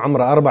وهو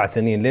عمره 4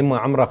 سنين لين ما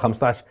عمره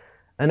 15،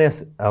 انا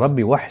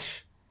اربي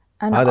وحش.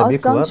 انا هذا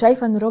اصلا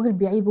شايفه ان الراجل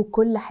بيعيبه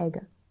كل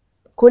حاجه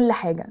كل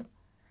حاجه،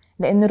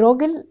 لان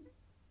الراجل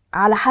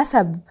على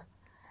حسب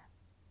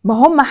ما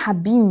هم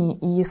حابين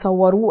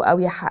يصوروه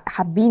او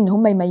حابين ان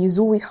هم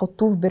يميزوه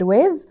ويحطوه في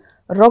برواز.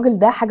 الراجل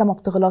ده حاجه ما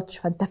بتغلطش،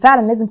 فانت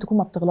فعلا لازم تكون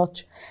ما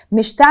بتغلطش،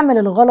 مش تعمل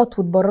الغلط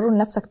وتبرره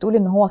لنفسك تقول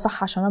ان هو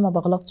صح عشان انا ما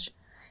بغلطش.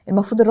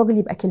 المفروض الراجل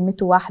يبقى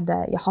كلمته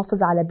واحده،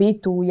 يحافظ على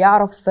بيته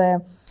ويعرف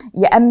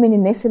يأمن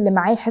الناس اللي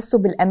معاه يحسوا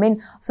بالامان.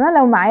 اصل انا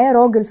لو معايا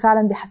راجل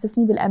فعلا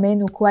بيحسسني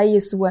بالامان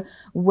وكويس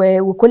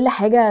وكل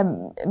حاجه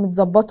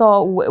متظبطه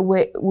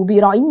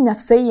وبيراعيني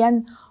نفسيا،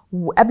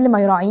 وقبل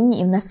ما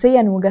يراعيني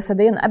نفسيا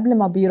وجسديا قبل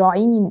ما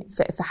بيراعيني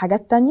في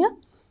حاجات تانية،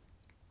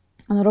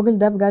 انا الراجل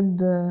ده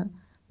بجد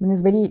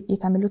بالنسبه لي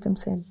يتعمل له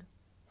تمثال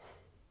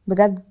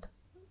بجد.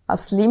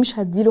 اصلي مش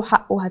هديله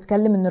حقه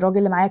وهتكلم ان الراجل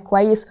اللي معايا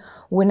كويس،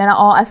 وان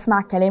انا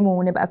اسمع كلامه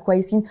ونبقى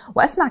كويسين.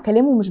 واسمع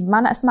كلامه مش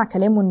بمعنى اسمع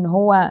كلامه ان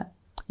هو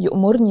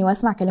يأمرني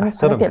واسمع كلامه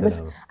في حاجات،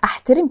 بس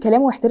احترم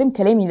كلامه واحترم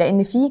كلامي،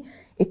 لان في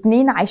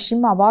 2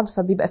 عايشين مع بعض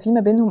فبيبقى في ما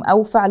بينهم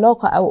او في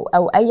علاقه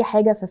او اي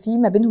حاجه، ففي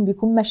ما بينهم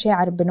بيكون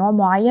مشاعر بنوع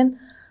معين.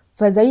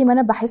 فزي ما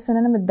انا بحس ان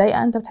انا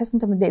متضايقه انت بتحس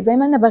انت متضايق، زي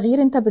ما انا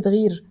بغير انت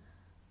بتغير.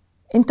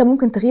 انت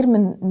ممكن تغير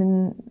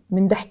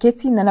من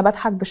ضحكتي ان انا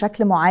بضحك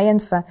بشكل معين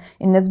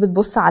فالناس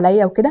بتبص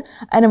عليا وكده،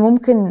 انا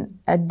ممكن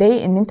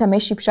اتضايق ان انت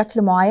ماشي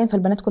بشكل معين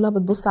فالبنات كلها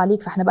بتبص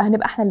عليك، فاحنا بقى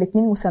هنبقى احنا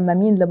الاثنين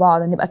مسممين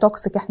لبعض، هنبقى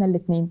توكسيك احنا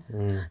الاثنين.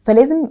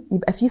 فلازم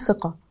يبقى في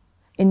ثقه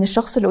ان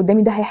الشخص اللي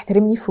قدامي ده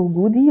هيحترمني في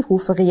وجودي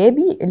وفي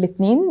غيابي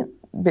الاثنين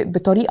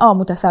بطريقه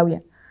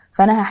متساويه،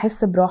 فانا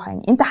هحس براحه.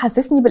 يعني انت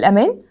حسسني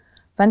بالامان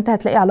فانت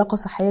هتلاقي علاقه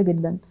صحيه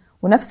جدا،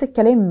 ونفس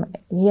الكلام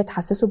هي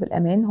تحسسه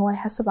بالامان هو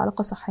هيحس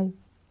بعلاقه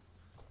صحيه.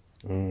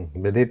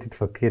 بديتي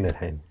تفكين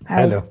الحين.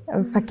 حلو،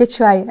 فكيت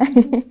شويه.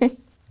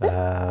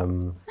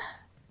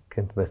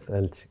 كنت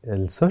بسألك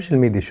السوشيال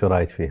ميديا شو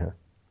رايك فيها؟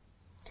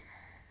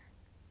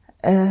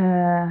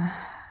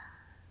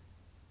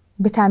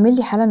 بتعمل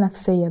لي حاله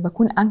نفسيه،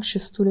 بكون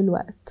anxious طول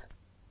الوقت.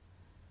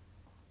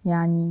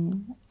 يعني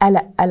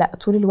قلق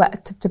طول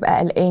الوقت، بتبقى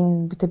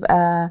قلقان،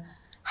 بتبقى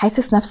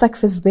حاسس نفسك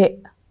في سباق،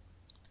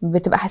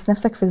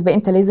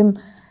 انت لازم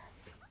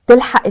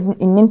تلحق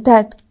ان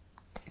انت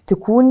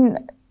تكون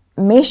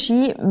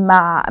ماشي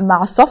مع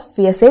الصف،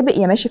 يا سابق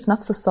يا ماشي في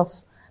نفس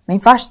الصف، ما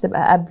ينفعش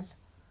تبقى قبل.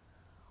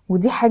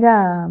 ودي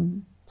حاجة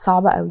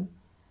صعبة قوي.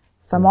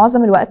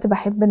 فمعظم الوقت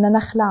بحب ان انا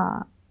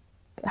اخلع،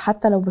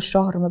 حتى لو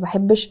بالشهر ما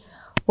بحبش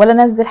ولا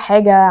انزل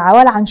حاجة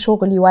ولا عن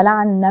شغلي ولا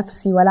عن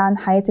نفسي ولا عن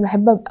حياتي.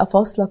 بحب ابقى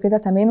فاصلة كده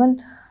تماما،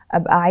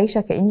 ابقى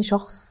عايشة كأني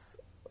شخص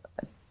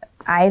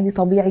عادي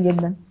طبيعي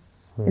جدا.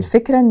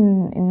 الفكرة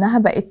انها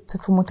بقت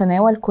في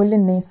متناول كل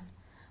الناس،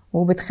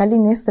 وبتخلي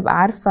الناس تبقى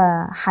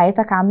عارفة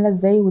حياتك عاملة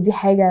ازاي، ودي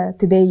حاجة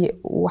تضايق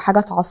وحاجة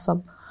تعصب.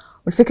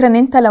 والفكرة ان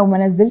انت لو ما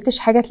نزلتش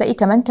حاجة تلاقي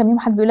كمان كام يوم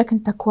حد بيقولك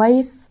انت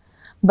كويس،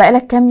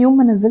 بقالك كام يوم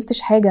ما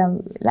نزلتش حاجة.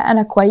 لا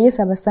انا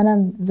كويسة، بس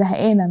انا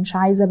زهقانة، مش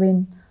عايزة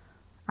ابان،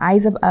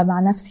 عايزة ابقى مع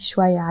نفسي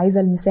شوية،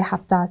 عايزة المساحة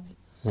بتاعتي.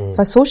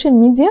 فالسوشيال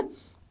ميديا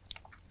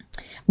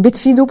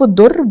بتفيد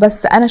وبتضر،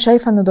 بس انا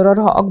شايفة ان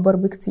ضررها اكبر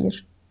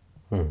بكتير.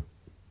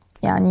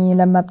 يعني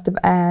لما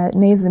بتبقى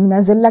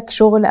نازل لك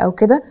شغل او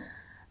كده،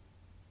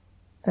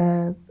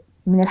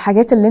 من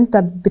الحاجات اللي انت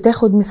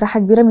بتاخد مساحة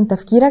كبيرة من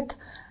تفكيرك،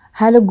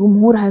 هل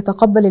الجمهور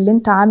هيتقبل اللي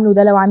انت عامله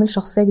ده لو عامل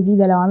شخصية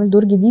جديدة، لو عامل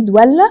دور جديد،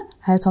 ولا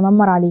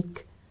هيتنمر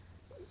عليك؟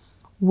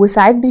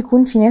 وساعات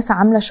بيكون في ناس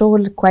عاملة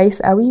شغل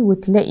كويس قوي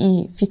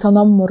وتلاقي في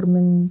تنمر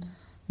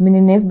من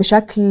الناس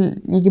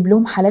بشكل يجيب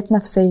لهم حالات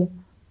نفسية.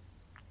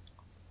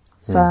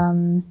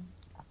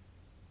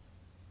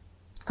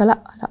 فلا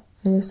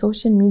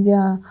السوشيال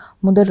ميديا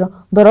مضرة،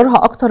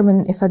 ضررها اكتر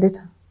من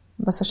افادتها،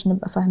 بس عشان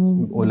نبقى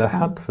فاهمين.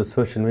 ولاحظت في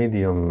السوشيال ميديا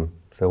يوم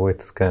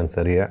سويت سكان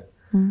سريع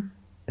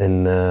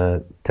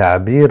ان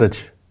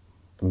تعبيرك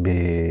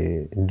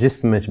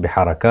بجسمك،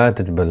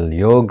 بحركاتك،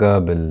 باليوغا،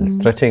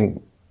 بالستريتشنج،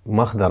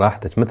 ماخذه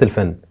راحتك مثل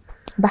فن.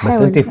 بحاول.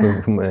 بس انت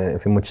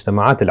في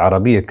المجتمعات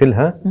العربيه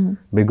كلها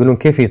بيقولون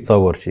كيف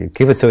يتصور شيء،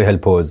 كيف تسوي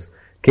هالبوز،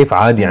 كيف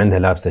عادي عندها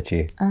لابسه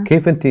شيء.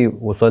 كيف انت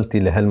وصلتي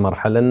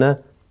لهالمرحله انه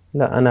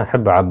لا انا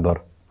احب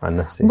اعبر عن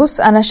نفسي؟ بص،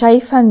 انا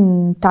شايفه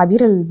ان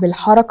التعبير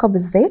بالحركه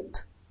بالذات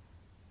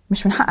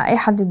مش من حق اي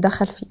حد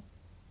يتدخل فيه.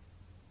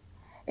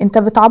 انت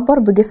بتعبر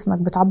بجسمك،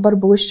 بتعبر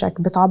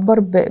بوشك، بتعبر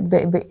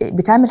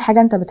بتعمل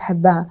حاجه انت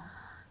بتحبها.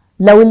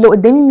 لو اللي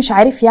قدامي مش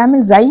عارف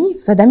يعمل زيي،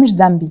 فده مش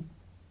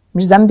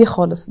ذنبي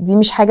خالص. دي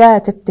مش حاجه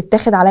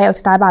تتاخد عليا او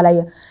تتعب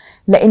عليا،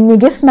 لان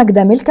جسمك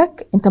ده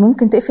ملكك. انت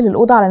ممكن تقفل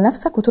الاوضه على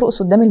نفسك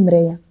وترقص قدام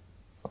المرايه،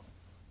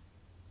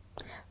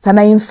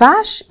 فما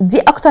ينفعش. دي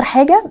اكتر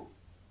حاجه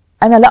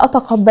انا لا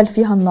اتقبل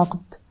فيها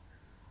النقد،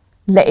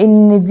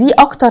 لان دي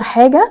اكتر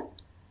حاجه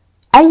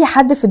اي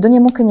حد في الدنيا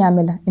ممكن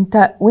يعملها.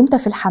 انت وانت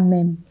في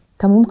الحمام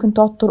انت ممكن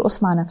تقعد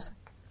ترقص مع نفسك.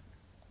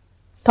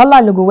 طلع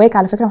اللي جواك،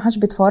 على فكره محدش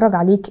بيتفرج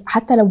عليك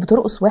حتى لو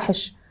بترقص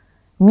وحش.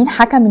 مين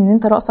حكم ان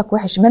انت رقصك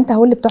وحش؟ ما انت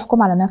هو اللي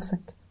بتحكم على نفسك.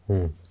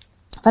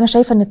 فانا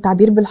شايفه ان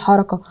التعبير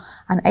بالحركه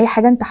عن اي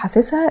حاجه انت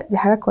حاسسها دي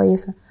حاجه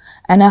كويسه.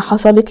 انا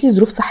حصلت لي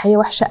ظروف صحيه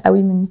وحشه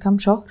قوي من كام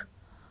شهر،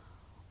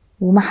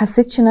 وما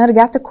حسيتش ان انا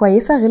رجعت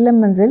كويسه غير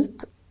لما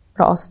نزلت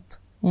رقصت.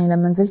 يعني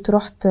لما نزلت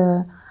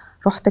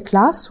رحت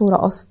كلاس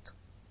ورقصت.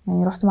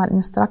 يعني رحت مع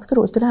الانستراكتور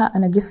وقلت لها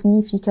انا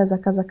جسمي فيه كذا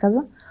كذا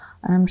كذا،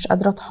 انا مش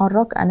قادره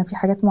اتحرك، انا في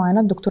حاجات معينه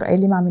الدكتور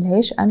قال لي ما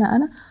اعملهاش،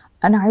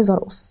 انا عايزه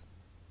ارقص،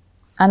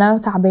 انا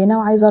تعبانه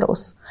وعايزه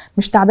ارقص.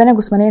 مش تعبانه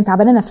جسمانيا،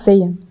 تعبانه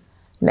نفسيا،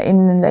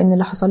 لان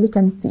اللي حصل لي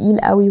كان تقيل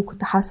قوي،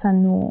 وكنت حاسه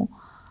انه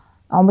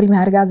عمري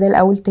ما هرجع زي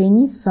الاول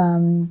تاني.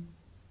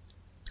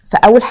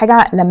 فاول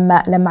حاجه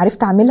لما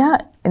عرفت اعملها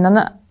ان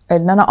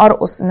انا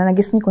ارقص، ان انا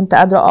جسمي كنت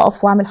قادره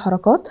اقف واعمل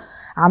حركات،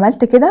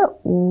 عملت كده.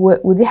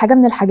 ودي حاجه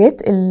من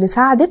الحاجات اللي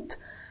ساعدت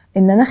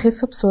ان انا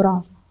اخف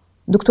بسرعه.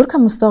 الدكتور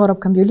كان مستغرب،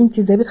 كان بيقول لي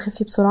انتي ازاي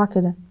بتخفي بسرعه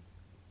كده؟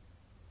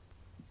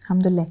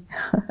 الحمد لله.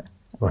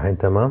 والحين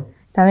تمام.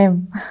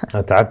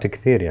 تعبت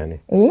كثير يعني؟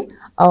 ايه،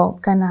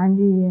 كان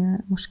عندي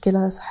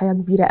مشكله صحيه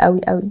كبيره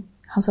قوي قوي،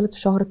 حصلت في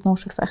شهر 12،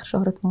 في اخر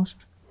شهر 12.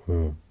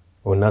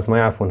 والناس ما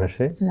يعرفون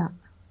هالشيء؟ لا.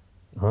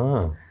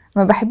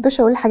 ما بحبش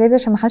اقول الحاجات دي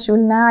عشان ما حدش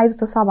يقول انها عايزه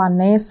تصعب على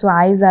الناس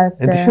وعايزه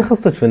انت شو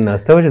خصك في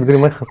الناس؟ توجه تقولي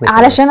ما يخصني،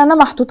 علشان انا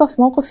محطوطه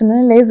في موقف ان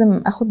انا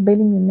لازم اخد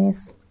بالي من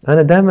الناس.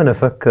 انا دائما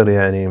افكر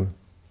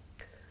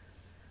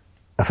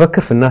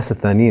في الناس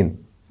الثانيين.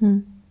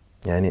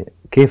 يعني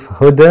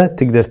كيف هدى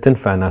تقدر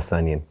تنفع ناس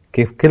ثانيين،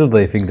 كيف كل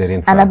ضيف يقدر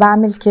ينفع. انا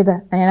بعمل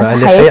كده، يعني انا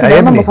في حياتي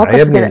دايما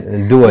بفكر في كده.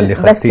 الدول اللي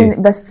خدتيه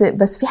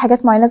بس في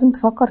حاجات معينه لازم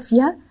تفكر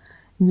فيها،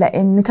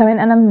 لان كمان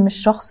انا مش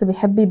شخص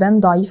بيحب يبان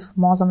ضعيف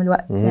معظم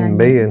الوقت. يعني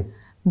بين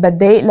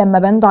بتضايق لما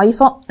بان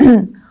ضعيفه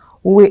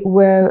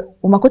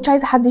وما كنتش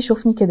عايزه حد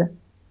يشوفني كده.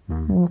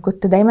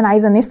 كنت دايما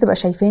عايزه الناس تبقى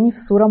شايفاني في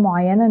صوره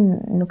معينه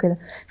انه كده.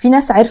 في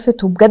ناس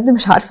عرفت وبجد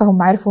مش عارفه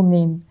هم عرفوا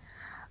منين،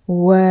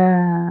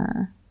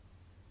 وفي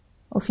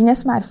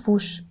ناس ما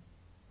عرفوش.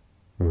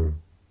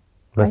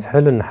 بس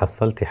حلو ان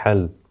حصلتي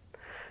حل.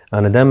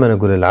 انا دائما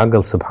اقول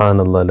العقل سبحان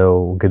الله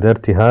لو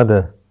قدرتي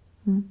هذا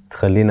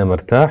تخلينا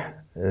مرتاح،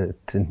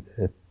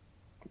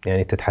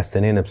 يعني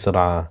تتحسنين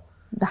بسرعه.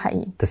 ده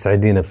حقيقي.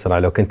 تسعدين بسرعه.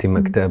 لو كنتي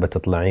مكتئبه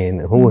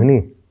تطلعين، هو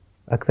هني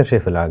اكثر شيء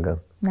في العقل.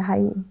 ده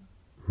حقيقي.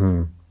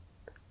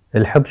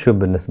 الحب شو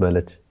بالنسبه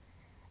لك؟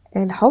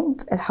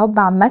 الحب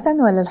عامة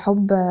ولا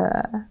الحب؟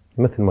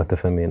 مثل ما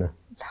تفهمينه.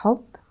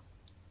 الحب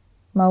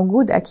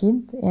موجود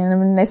اكيد، يعني انا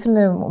من الناس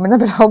اللي مؤمنه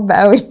بالحب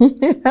قوي.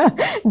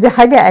 دي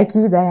حاجه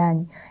اكيده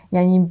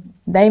يعني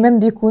دايما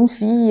بيكون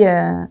في،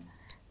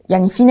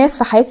 يعني في ناس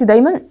في حياتي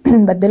دايما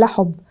بدلها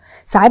حب.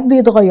 ساعات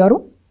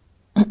بيتغيروا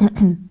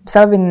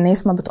بسبب ان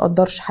الناس ما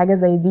بتقدرش حاجه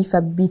زي دي،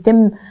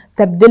 فبيتم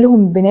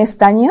تبديلهم بناس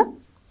تانية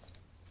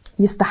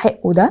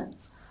يستحقوا ده،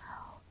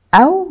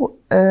 او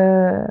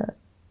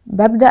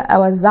ببدا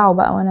اوزعه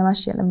بقى وانا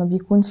ماشيه لما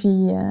بيكون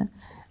في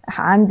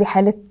عندي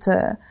حاله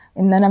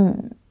ان انا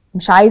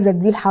مش عايزه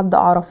اديه لحد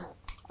اعرفه،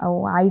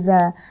 او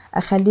عايزه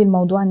اخلي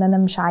الموضوع ان انا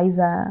مش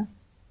عايزه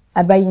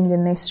ابين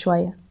للناس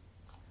شويه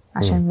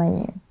عشان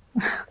ما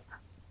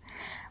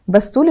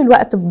بس طول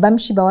الوقت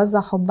بمشي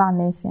بوزع حب على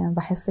الناس، يعني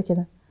بحس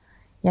كده.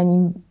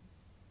 يعني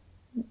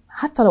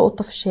حتى لو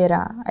قطه في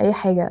الشارع اي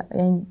حاجه،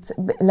 يعني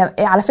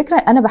على فكره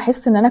انا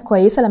بحس ان انا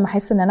كويسه لما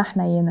احس ان انا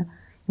حنينه.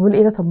 يقول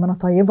ايه ده؟ طب ما انا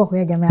طيبه اهو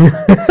يا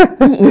جماعه.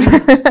 في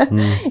ايه؟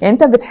 يعني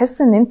انت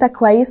بتحس ان انت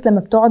كويس لما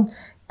بتقعد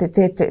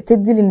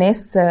تدي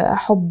للناس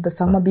حب،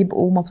 فهم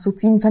بيبقوا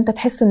مبسوطين، فانت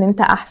تحس ان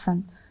انت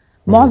احسن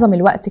معظم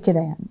الوقت كده.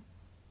 يعني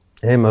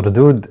ايه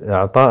مردود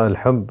اعطاء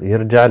الحب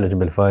يرجع لك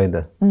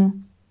بالفايده.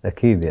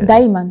 اكيد يعني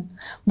دايما.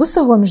 بص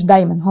هو مش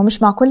دايما، هو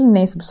مش مع كل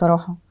الناس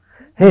بصراحه.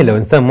 هي لو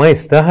انسان ما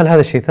يستاهل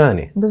هذا شيء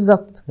ثاني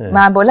بالظبط.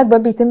 ما بقولك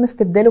بقى بيتم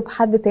استبداله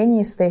بحد تاني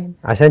يستاهل.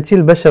 عشان شي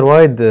البشر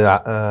وايد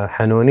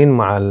حنونين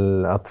مع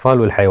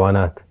الاطفال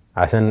والحيوانات،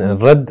 عشان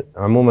الرد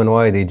عموما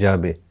وايد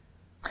ايجابي.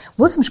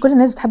 بص مش كل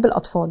الناس بتحب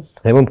الاطفال،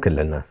 هي ممكن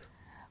للناس،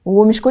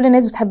 ومش كل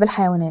الناس بتحب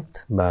الحيوانات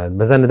بعد.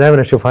 بس انا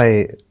دائما اشوف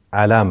هاي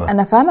علامه.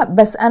 انا فاهمه،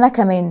 بس انا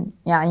كمان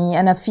يعني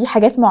انا في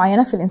حاجات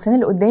معينه في الانسان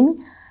اللي قدامي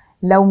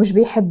لو مش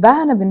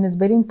بيحبها انا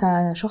بالنسبه لي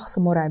انت شخص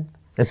مرعب.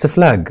 اتس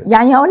فلاج.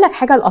 يعني اقول لك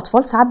حاجه،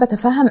 الاطفال ساعات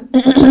بتفهم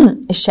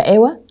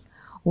الشقاوه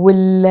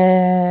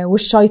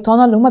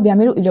والشيطانه اللي هم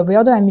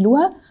بيقعدوا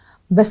يعملوها،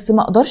 بس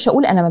ما اقدرش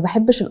اقول انا ما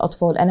بحبش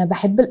الاطفال.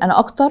 انا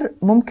اكتر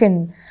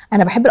ممكن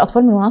انا بحب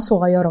الاطفال من وانا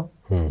صغيره.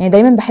 يعني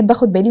دايما بحب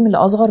اخد بالي من اللي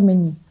اصغر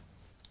مني،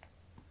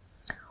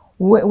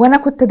 وانا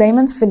كنت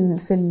دايما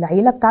في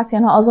العيله بتاعتي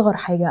انا اصغر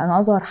حاجه، انا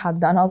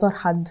اصغر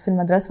حد في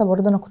المدرسه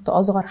برضه، انا كنت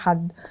اصغر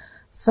حد.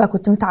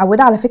 فكنت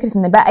متعوده على فكره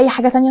ان بقى اي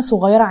حاجه تانية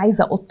صغيره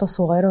عايزه قطه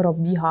صغيره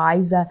اربيها،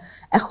 عايزه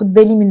اخد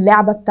بالي من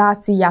اللعبه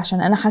بتاعتي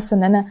عشان انا حاسه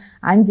ان انا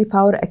عندي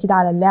باور اكيد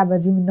على اللعبه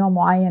دي من نوع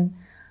معين.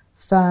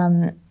 ف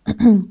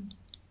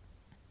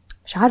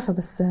مش عارفه،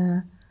 بس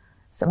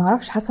ما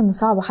اعرفش، حاسه ان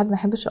صعب حد ما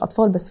يحبش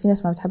الاطفال، بس في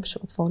ناس ما بتحبش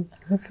الاطفال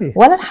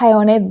ولا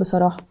الحيوانات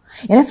بصراحه.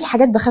 يعني انا في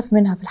حاجات بخاف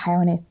منها في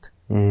الحيوانات،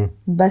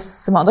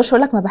 بس ما اقدرش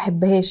اقول لك ما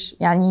بحبهاش.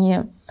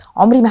 يعني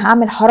عمري ما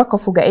هعمل حركه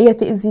فجائيه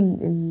تاذي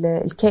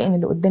الكائن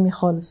اللي قدامي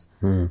خالص.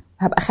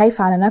 هبقى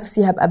خايفه على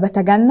نفسي، هبقى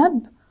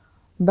بتجنب،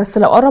 بس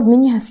لو قرب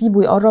مني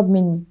هسيبه يقرب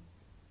مني،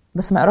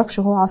 بس ما يقربش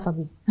وهو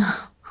عصبي.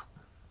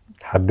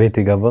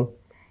 حبيتي قبل؟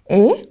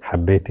 ايه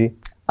حبيتي؟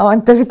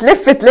 انت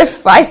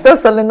بتلف عايز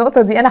توصل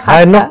للنقطه دي. انا حاسه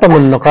هاي النقطه من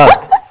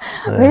النقاط.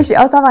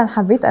 ماشي. طبعا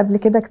حبيت قبل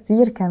كده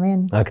كتير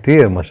كمان.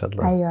 كتير ما شاء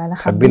الله. ايوه انا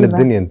حبين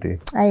الدنيا انت.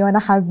 ايوه انا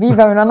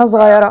حبيبه من وانا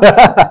صغيره.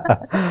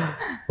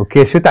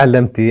 اوكي، شو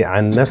تعلمتي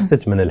عن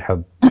نفسك من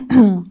الحب؟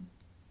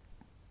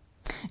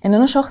 ان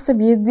انا شخص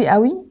بيدي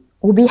قوي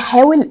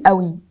وبيحاول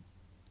قوي،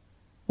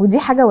 ودي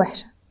حاجه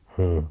وحشه.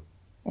 ان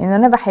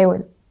انا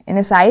بحاول،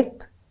 ان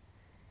ساعات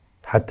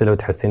حتى لو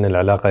تحسين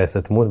العلاقه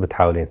ستموت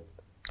بتحاولين.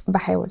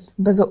 بحاول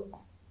بزق،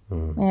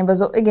 يعني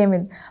بزق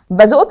جامد،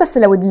 بزق، بس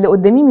لو اللي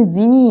قدامي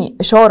مديني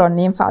اشاره ان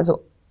ينفع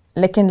ازق.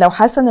 لكن لو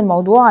حاسه ان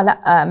الموضوع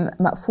لا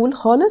مقفول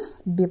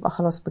خالص، بيبقى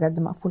خلاص بجد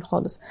مقفول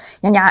خالص.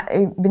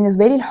 يعني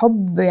بالنسبه لي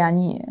الحب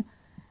يعني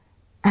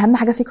اهم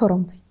حاجه فيه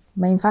كرامتي.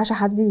 ما ينفعش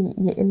حد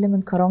يقل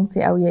من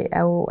كرامتي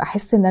او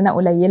احس ان انا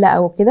قليله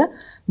او كده.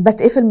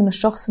 بتقفل من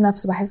الشخص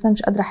نفسه، بحس ان انا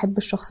مش قادره احب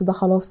الشخص ده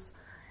خلاص.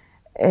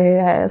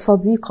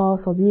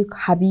 صديق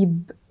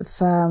حبيب،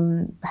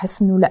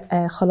 فبحس انه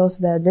لا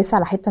خلاص ده داس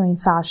على حته ما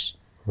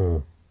ينفعش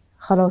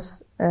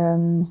خلاص.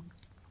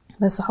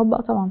 بس حب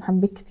طبعا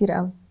حبيت كتير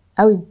قوي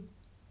قوي.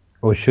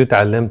 وشو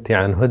تعلمتي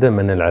عن هدى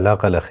من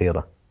العلاقه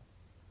الاخيره؟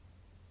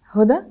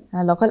 هدى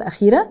العلاقه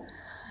الاخيره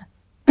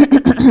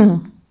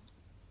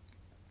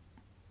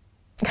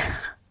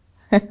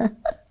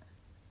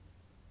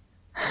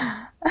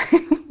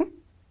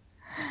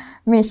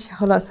ماشي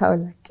خلاص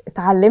هقولك.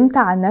 اتعلمت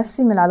عن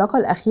نفسي من العلاقة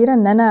الأخيرة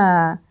ان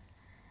انا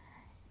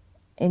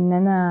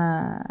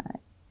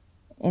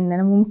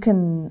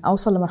ممكن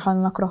اوصل لمرحلة ان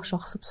انا اكره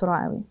شخص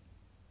بسرعة قوي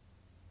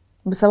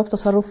بسبب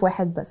تصرف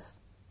واحد بس.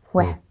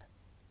 ان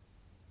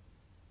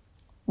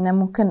انا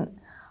ممكن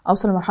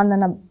اوصل لمرحلة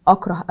ان انا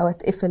اكره او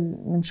اتقفل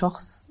من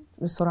شخص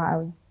بسرعة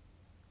قوي.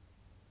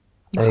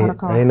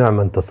 اي نوع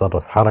من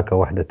تصرف؟ حركة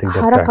واحدة تقدر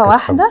تعكس حركة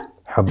واحدة؟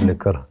 حب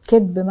لكره.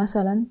 كذب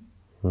مثلا.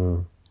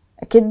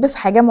 كذب في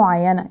حاجة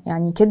معينة،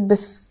 يعني كذب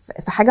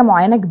في حاجة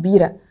معينة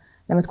كبيرة.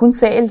 لما تكون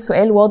سائل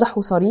سؤال واضح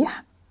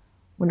وصريح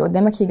واللي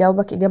قدامك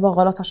يجاوبك اجابه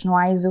غلط عشان هو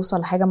عايز يوصل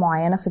لحاجه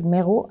معينه في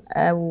دماغه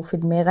او في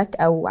دماغك،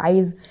 او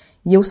عايز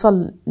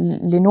يوصل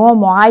لنوع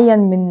معين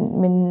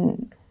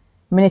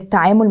من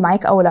التعامل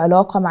معاك او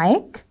العلاقه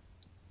معاك.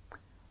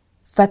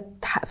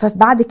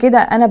 فبعد كده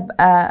انا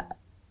بقى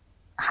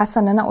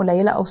حاسه ان انا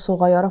قليله او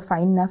صغيره في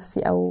عين نفسي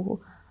او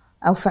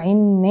في عين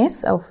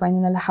الناس او في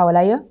عين اللي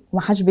حواليا،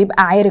 ومحدش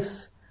بيبقى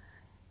عارف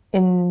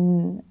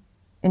ان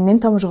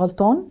انت مش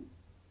غلطان،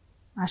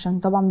 عشان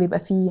طبعا بيبقى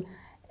فيه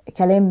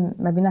كلام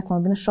ما بينك وما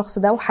بين الشخص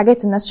ده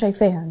وحاجات الناس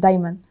شايفاها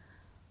دايما.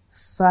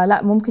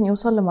 فلا، ممكن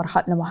يوصل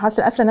لمرحله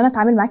القفله ان انا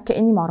اتعامل معاك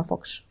كاني ما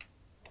اعرفكش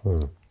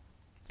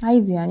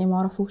عادي، يعني ما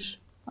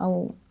اعرفوش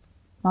او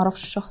ما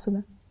اعرفش الشخص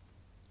ده.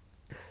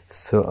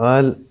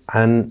 السؤال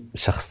عن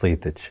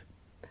شخصيتك.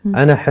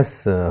 انا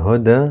احس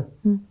هدى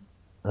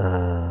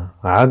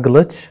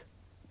عقلك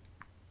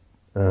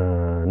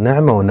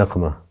نعمه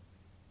ونقمه.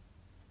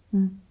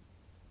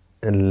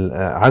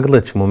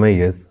 عقلك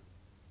مميز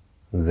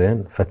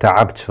زين،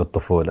 فتعبت في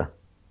الطفوله،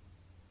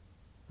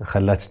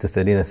 خلاك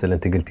تسالين اسئله.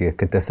 انت قلتي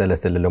كنت اسال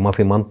اسئله لو ما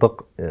في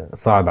منطق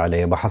صعب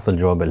علي بحصل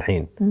جواب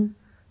الحين.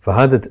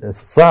 فهذا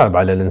صعب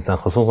على الانسان،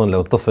 خصوصا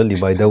لو الطفل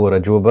يبغى يدور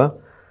اجوبه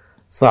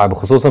صعب،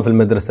 خصوصا في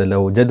المدرسه.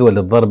 لو جدول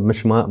الضرب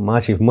مش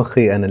ماشي في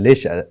مخي، انا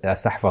ليش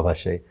احفظ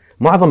هالشيء؟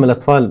 معظم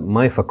الاطفال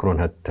ما يفكرون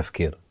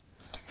هالتفكير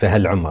في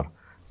هالعمر.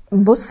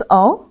 بص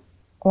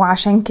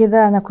وعشان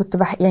كده انا كنت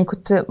يعني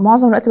كنت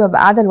معظم الوقت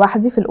ببقى قاعده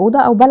لوحدي في الاوضه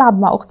او بلعب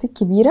مع اختي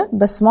الكبيره،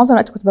 بس معظم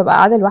الوقت كنت ببقى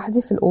قاعده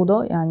لوحدي في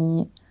الاوضه،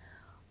 يعني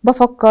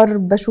بفكر،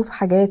 بشوف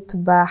حاجات،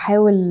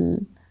 بحاول.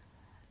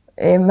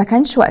 ما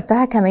كانش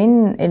وقتها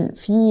كمان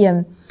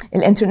في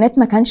الانترنت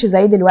ما كانش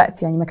زي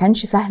دلوقتي، يعني ما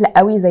كانش سهل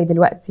قوي زي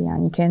دلوقتي،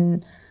 يعني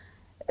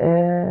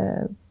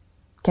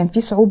كان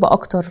في صعوبة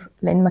اكتر،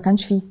 لان ما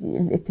كانش في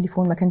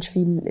التليفون، ما كانش في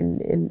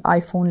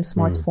الايفون،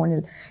 السمارت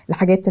فون،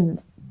 الحاجات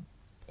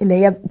اللي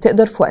هي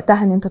بتقدر في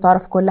وقتها ان انت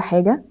تعرف كل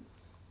حاجة.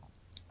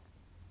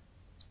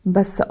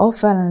 بس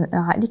فعلا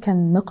عقلي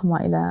كان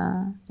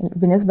نقمة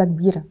بنسبة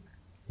كبيرة.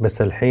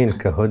 بس الحين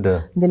كهدى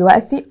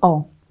دلوقتي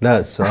لا،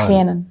 السؤال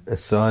احيانا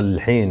السؤال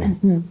الحين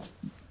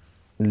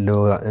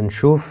لو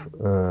نشوف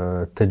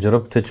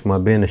تجربتك ما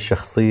بين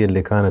الشخصية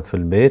اللي كانت في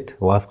البيت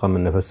واثقة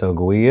من نفسها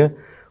وقوية،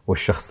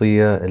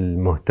 والشخصية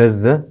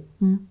المهتزة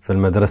في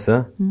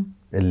المدرسة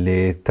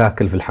اللي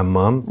تاكل في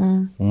الحمام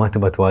وما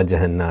تبغى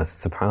تواجه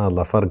الناس. سبحان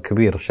الله، فرق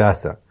كبير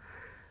شاسع.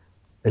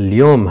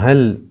 اليوم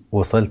هل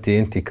وصلتي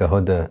انت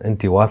كهدى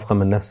انت واثقة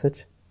من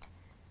نفسك؟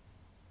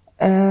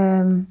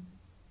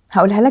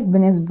 هقولها لك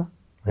بنسبة،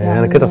 يعني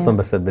انا كده اصلا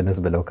بس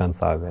بالنسبة لو كان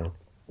صعب، يعني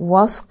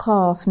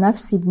واثقة في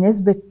نفسي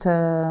بنسبة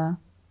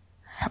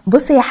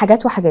بص، هي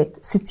حاجات وحاجات.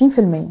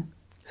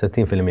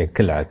 60%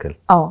 كل عكل.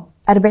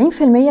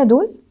 40%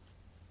 دول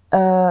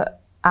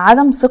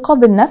عدم ثقة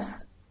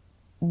بالنفس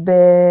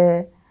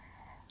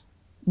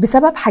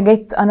بسبب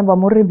حاجات انا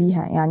بمر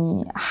بيها،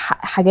 يعني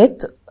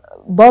حاجات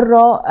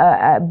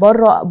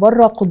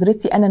بره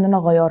قدرتي انا ان انا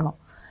اغيرها.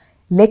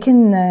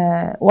 لكن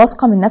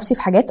واثقة من نفسي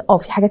في حاجات،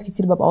 في حاجات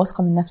كتير ببقى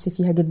واثقة من نفسي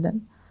فيها جدا.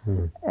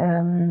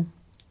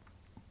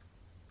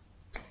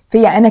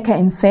 فيا انا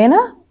كإنسانة،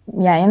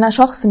 يعني انا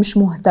شخص مش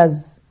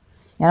مهتز،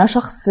 يعني انا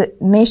شخص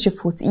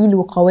ناشف وتقيل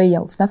وقوية،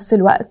 وفي نفس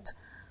الوقت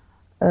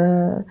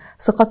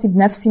ثقتي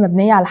بنفسي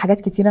مبنية على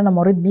حاجات كتير انا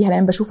مريت بيها،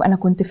 لان بشوف انا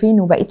كنت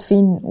فين وبقيت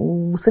فين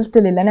ووصلت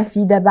للي انا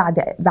فيه ده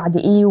بعد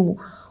ايه،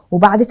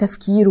 وبعد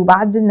تفكير،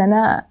 وبعد ان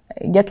انا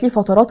جات لي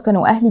فترات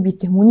كانوا اهلي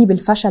بيتهموني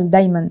بالفشل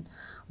دايما،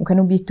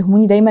 وكانوا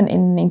بيتهموني دايما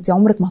ان انت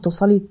عمرك ما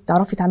هتوصلي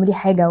تعرفي تعملي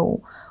حاجة،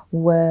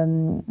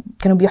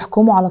 وكانوا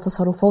بيحكموا على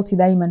تصرفاتي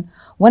دايما،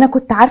 وانا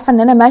كنت عارفة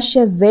ان انا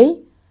ماشية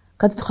ازاي.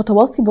 كانت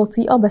خطواتي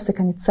بطيئة بس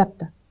كانت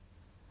ثابتة.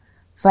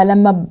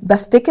 فلما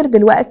بفتكر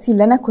دلوقتي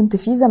اللي انا كنت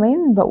فيه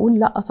زمان، بقول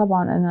لا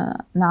طبعا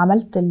انا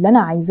عملت اللي انا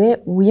عايزاه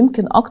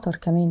ويمكن اكتر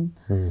كمان.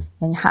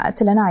 يعني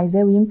حققت اللي انا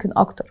عايزاه ويمكن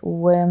اكتر.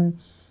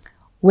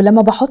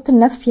 ولما بحط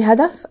لنفسي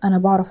هدف انا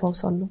بعرف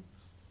اوصل له،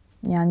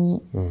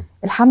 يعني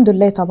الحمد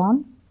لله طبعا.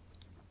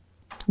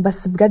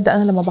 بس بجد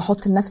انا لما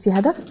بحط لنفسي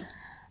هدف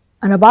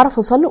انا بعرف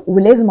اوصل له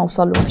ولازم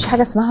اوصل له. مفيش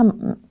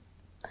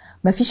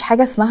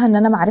حاجه اسمها ان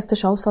انا ما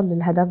عرفتش اوصل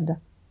للهدف ده.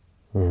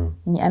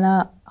 يعني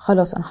انا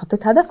خلاص، انا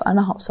حطيت هدف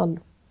انا هوصل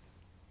له.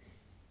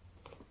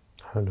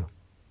 حلو.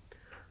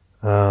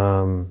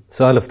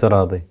 سؤال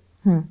افتراضي.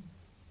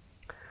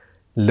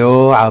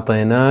 لو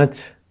عطيناك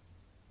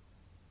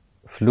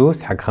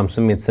فلوس حق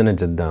 500 سنة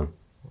قدام،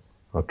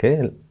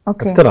 أوكي.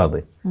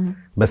 افتراضي.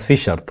 بس في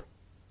شرط،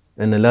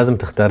 إن لازم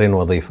تختارين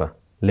وظيفة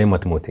لين ما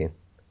تموتين.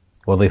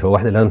 وظيفة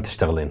واحدة لازم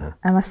تشتغلينها.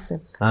 أمثل.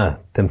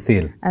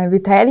 تمثيل. أنا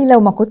بيتهيألي لو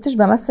ما كنتش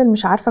بمثل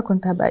مش عارفة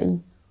كنت هبقى إيه.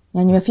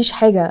 يعني ما فيش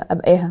حاجة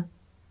أبقاها.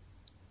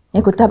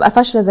 يعني كنت هبقى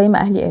فاشلة زي ما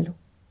أهلي قالوا.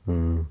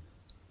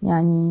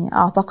 يعني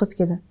أعتقد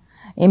كده.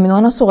 يعني من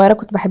وأنا صغيرة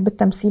كنت بحب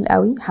التمثيل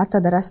قوي، حتى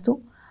درسته.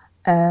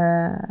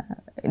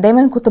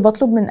 دايما كنت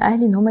بطلب من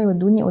أهلي إن هم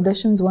يودوني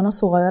أوديشنز وأنا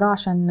صغيرة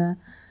عشان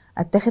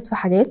أتاخد في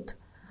حاجات.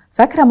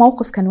 فاكرة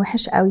موقف كان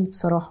وحش قوي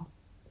بصراحة.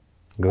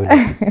 قولي.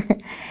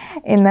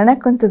 ان انا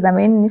كنت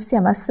زمان نفسي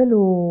امثل،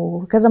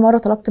 وكذا مره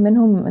طلبت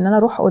منهم ان انا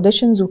اروح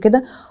اوديشنز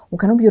وكده،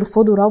 وكانوا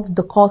بيرفضوا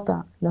رفض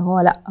قاطع،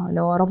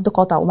 اللي هو رفض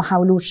قاطع وما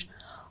حاولوش.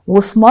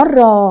 وفي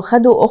مره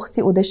خدوا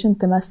اختي اوديشن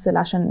تمثل،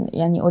 عشان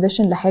يعني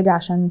اوديشن لحاجه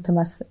عشان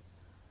تمثل،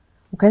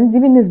 وكانت دي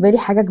بالنسبه لي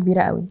حاجه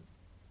كبيره قوي،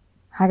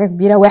 حاجه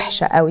كبيره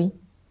وحشه قوي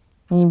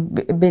يعني،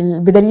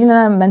 بدليل ان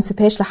انا ما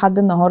نسيتهاش لحد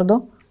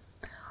النهارده.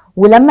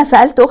 ولما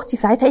سالت اختي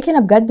ساعتها قالت لي انا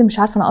بجد مش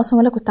عارفه، انا اصلا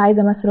ولا كنت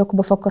عايزه امثل ولا كنت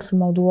بفكر في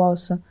الموضوع،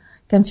 بس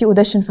كان في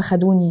اوديشن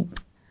فخدوني.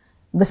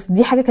 بس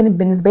دي حاجه كانت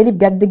بالنسبه لي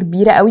بجد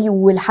كبيره قوي،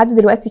 ولحد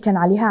دلوقتي كان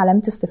عليها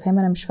علامه استفهام،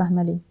 انا مش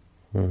فاهمه ليه.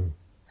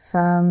 ف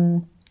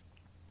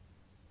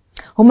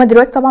هما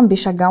دلوقتي طبعا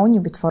بيشجعوني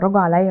وبيتفرجوا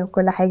عليا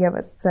وكل حاجه،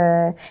 بس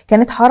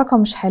كانت حركه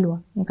مش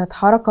حلوه يعني، كانت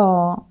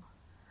حركه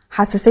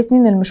حسستني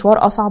ان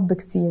المشوار اصعب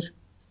بكتير،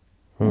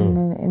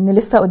 ان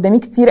لسه قدامي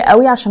كتير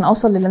قوي عشان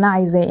اوصل للي انا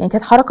عايزاه يعني.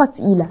 كانت حركه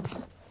تقيله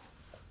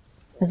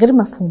غير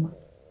مفهومه.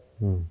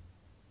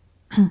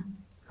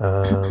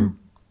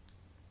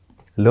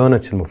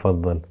 لونك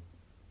المفضل؟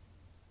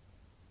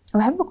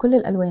 بحب كل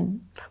الالوان.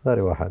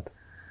 اختاري واحد.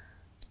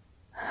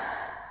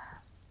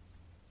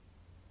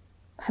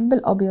 بحب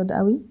الابيض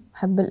قوي،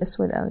 بحب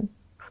الاسود قوي.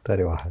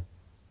 اختاري واحد.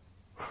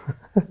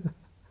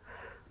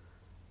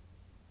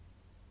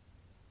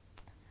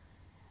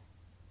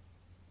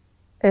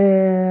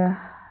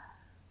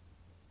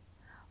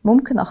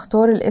 ممكن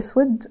اختار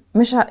الاسود،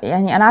 مش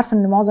يعني انا عارفه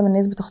ان معظم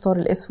الناس بتختار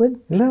الاسود،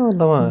 لا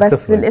والله ما بس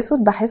تفرق.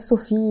 الاسود بحسه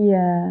فيه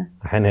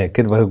الحين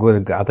هيك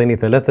بقول اعطيني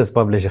 3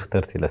 اسباب ليش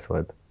اخترتي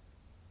الاسود.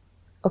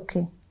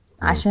 اوكي.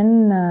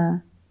 عشان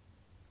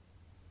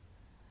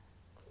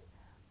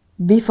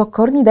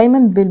بيفكرني دايما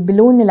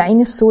بلون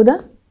العين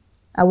السوداء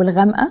او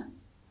الغامقه.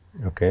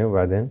 اوكي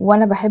وبعدين؟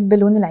 وانا بحب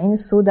لون العين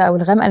السوداء او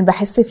الغامقه، انا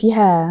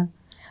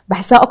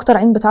بحسها اكتر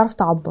عين بتعرف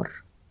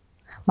تعبر،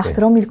 مع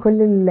احترامي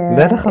لكل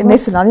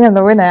الناس اللي عينيها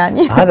ملونه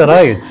يعني. هذا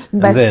رايت.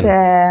 بس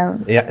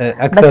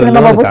اكثر بس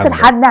لما ببص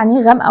لحد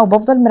عينيه غامقه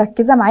وبفضل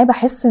مركزه معاه،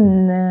 بحس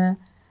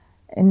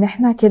ان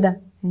احنا كده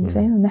يعني،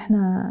 فاهم، ان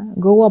احنا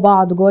جوه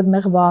بعض، جوه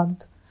دماغ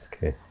بعض.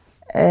 اوكي.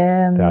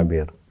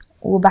 تعبير.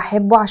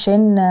 وبحبه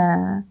عشان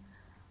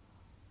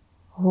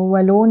هو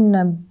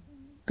لون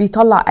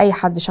بيطلع اي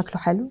حد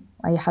شكله حلو،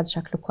 اي حد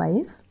شكله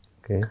كويس.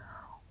 اوكي.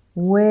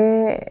 و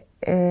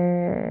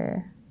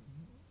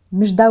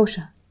مش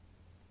دوشه.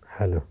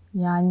 حلو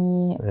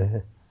يعني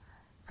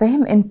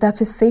فاهم، انت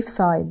في السيف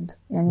سايد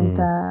يعني.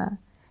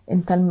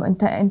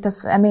 انت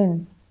في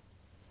امان.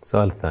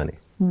 سؤال ثاني.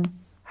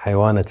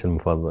 حيوانك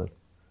المفضل؟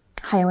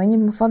 حيواني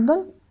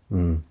المفضل؟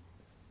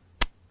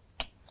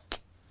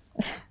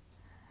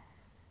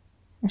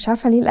 مش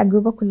عارفه ليه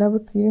الاجوبه كلها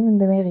بتطير من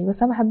دماغي،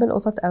 بس انا بحب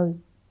القطط قوي.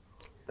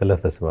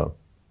 3 اسباب.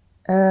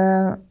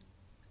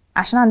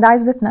 عشان عندها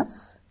عزه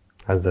نفس.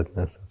 عزه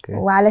نفس. اوكي.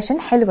 وعلشان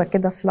حلوه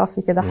كده،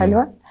 فلافي كده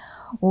حلوه.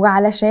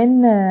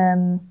 وعلشان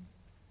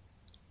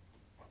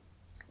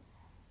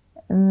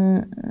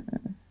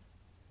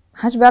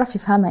محدش بيعرف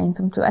يفهمها يعني،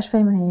 انت متبقاش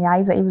فاهم هي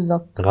عايزه ايه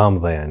بالظبط.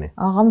 غامضه يعني.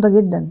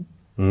 غامضه جدا.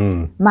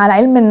 مع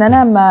العلم ان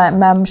انا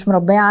ما مش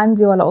مربيه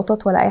عندي ولا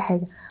قطط ولا اي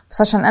حاجه،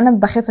 بس عشان انا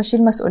بخاف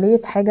اشيل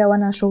مسؤوليه حاجه،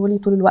 وانا شغلي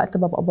طول الوقت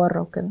ببقى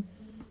بره وكده.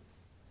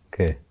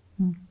 اوكي.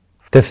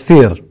 في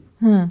تفسير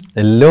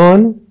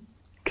اللون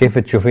كيف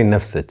تشوفين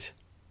نفسك؟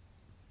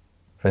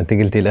 فانت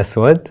قلتي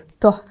الاسود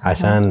تحفه،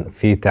 عشان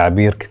في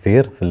تعبير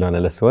كثير في اللون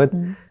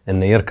الاسود،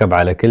 انه يركب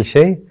على كل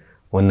شيء،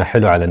 وانه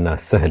حلو على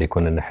الناس، سهل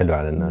يكون انه حلو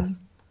على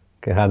الناس.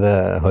 اوكي.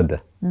 هذا هدى.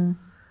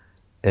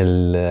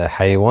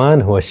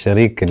 الحيوان هو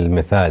الشريك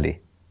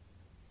المثالي،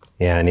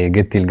 يعني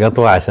قلتي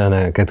القطوة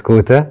عشان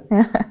كتكوتة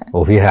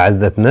وفيها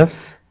عزة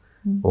نفس،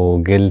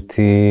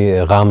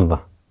 وقلتي غامضة.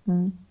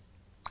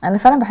 انا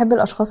فعلا بحب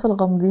الاشخاص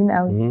الغامضين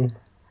قوي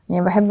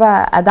يعني، بحب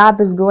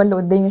ادعبس جوه اللي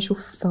قدامي،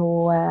 اشوف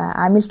هو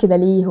عامل كده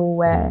ليه،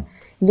 هو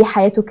ليه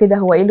حياته كده،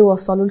 هو ايه اللي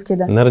وصله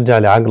لكده. نرجع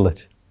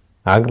لعقلك.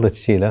 عقلك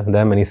شيله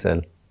دائما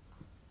يسأل.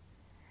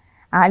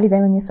 عقلي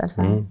دايما يسأل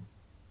فعلا.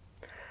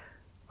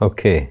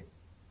 اوكي.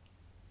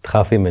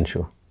 تخافي من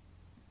شو؟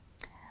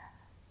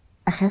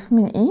 اخاف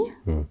من ايه؟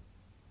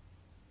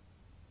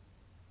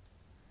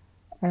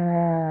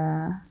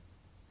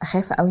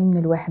 اخاف قوي من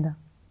الوحدة.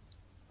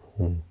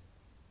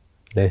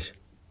 ليش؟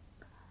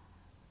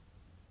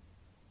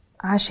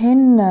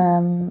 عشان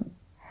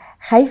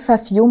خايفة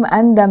في يوم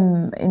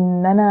اندم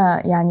ان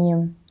انا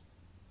يعني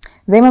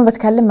زي ما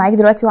بتكلم معاك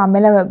دلوقتي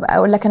وعمالة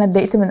اقول لك انا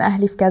اتضايقت من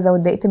اهلي في كذا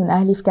واتضايقت من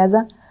اهلي في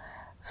كذا،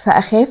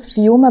 فاخاف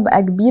في يوم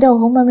ابقى كبيرة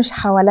وهم مش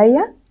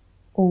حواليا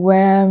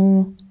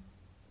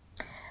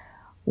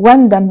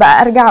واندم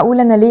بقى، ارجع اقول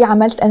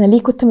انا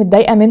ليه كنت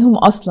متضايقة منهم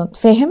اصلا،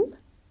 فاهم؟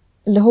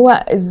 اللي هو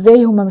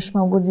ازاي هم مش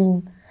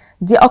موجودين.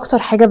 دي اكتر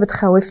حاجة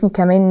بتخوفني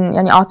كمان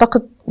يعني.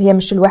 اعتقد هي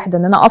مش الوحدة،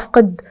 ان انا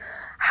افقد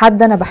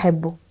حد انا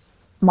بحبه،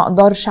 ما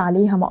اقدرش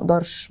عليها، ما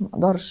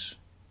اقدرش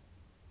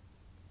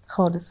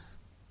خالص.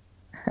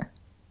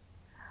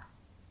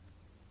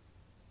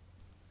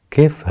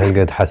 كيف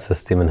هالقد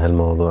حسستي من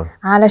هالموضوع؟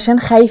 علشان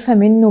خايفة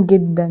منه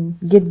جدا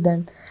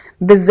جدا،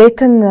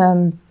 بالذات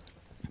ان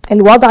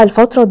الوضع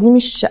الفترة دي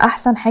مش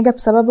احسن حاجة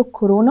بسبب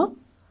الكورونا،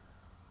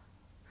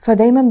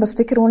 فدايما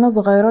بفتكر وانا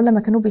صغيره لما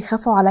كانوا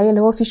بيخافوا عليا،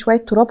 اللي هو في شويه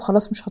تراب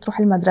خلاص مش هتروح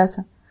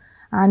المدرسه،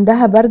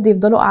 عندها برد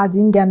يفضلوا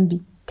قاعدين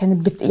جنبي.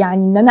 كانت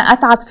يعني ان انا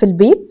اتعب في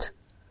البيت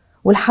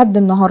ولحد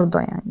النهارده،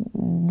 يعني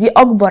دي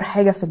اكبر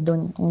حاجه في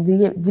الدنيا،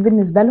 يعني دي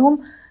بالنسبه لهم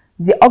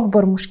دي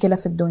اكبر مشكله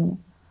في الدنيا.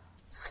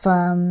 ف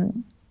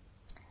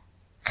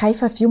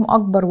خايفه في يوم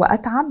اكبر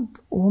واتعب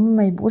وهم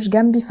ما يبقوش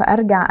جنبي،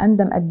 فارجع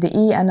اندم قد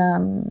ايه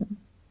انا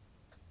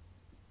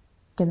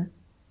كده.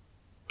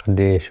 قد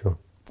ايه شو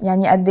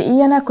يعني قد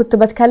ايه انا كنت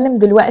بتكلم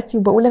دلوقتي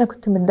وبقول انا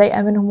كنت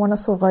متضايقه منهم وانا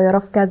صغيره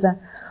في كذا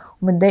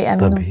ومتضايقه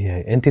منهم.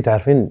 طبيعي. انت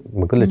تعرفين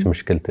بقول لك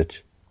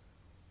مشكلتك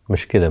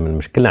مشكله من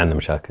المشكله، عندنا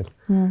مشاكل.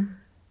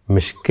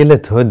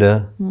 مشكله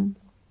هدى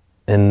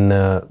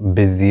ان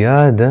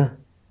بزياده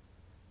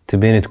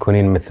تبين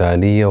تكونين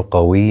مثاليه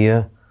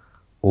وقويه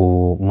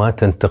وما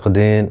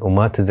تنتقدين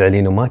وما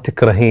تزعلين وما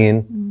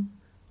تكرهين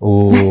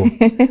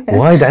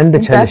ووايد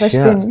عندك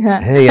هالاشياء.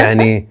 هي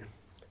يعني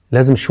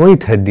لازم شوي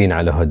تهدين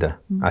على هدى،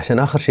 عشان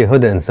آخر شيء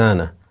هدى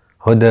إنسانة.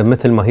 هدى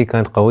مثل ما هي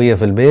كانت قوية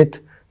في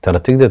البيت ترى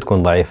تقدر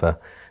تكون ضعيفة،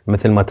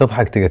 مثل ما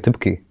تضحك تقدر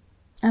تبكي.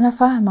 أنا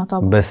فاهمة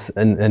طبعا. بس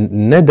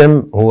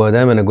الندم، هو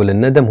دائما أقول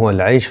الندم هو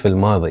العيش في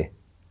الماضي.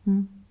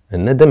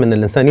 الندم إن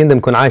الإنسان يندم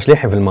يكون عايش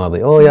للحين في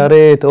الماضي. أوه يا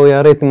ريت، أوه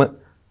يا ريت.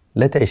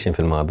 لا تعيشين في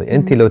الماضي.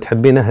 أنت لو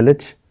تحبين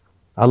أهلك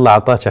الله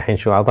عطاك الحين،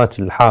 شو عطاك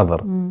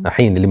الحاضر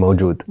الحين اللي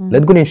موجود. لا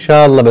تقولي إن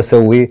شاء الله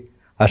بسوي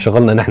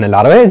شغلنا نحن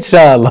العربيين إن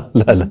شاء الله.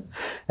 لا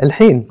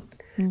الحين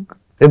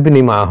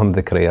ابني معهم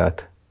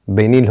ذكريات،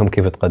 بيني لهم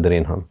كيف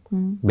تقدرينهم،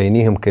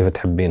 بينيهم كيف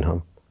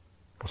تحبينهم،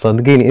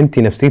 وصدقيني انت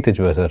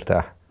نفسيتك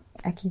بترتاح.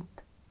 اكيد.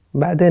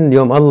 بعدين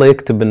اليوم الله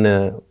يكتب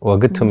ان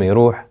وقتهم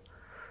يروح،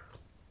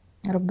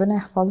 ربنا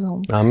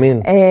يحفظهم.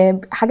 امين.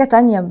 حاجه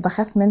تانية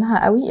بخاف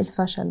منها قوي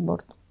الفشل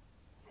برضو.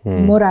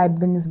 مرعب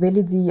بالنسبه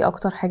لي، دي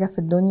اكتر حاجه في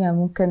الدنيا.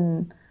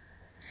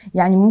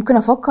 ممكن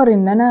افكر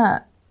ان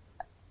انا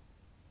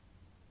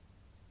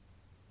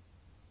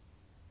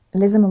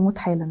لازم اموت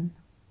حالا.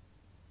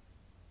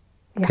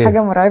 هي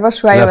حاجة مرعبة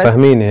شوية. لا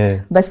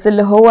فاهميني. بس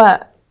اللي هو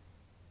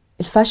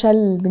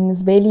الفشل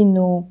بالنسبة لي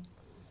انه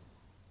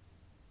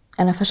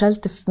انا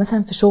فشلت في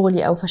مثلا في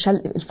شغلي او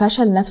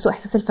الفشل نفسه،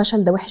 احساس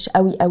الفشل ده وحش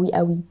قوي قوي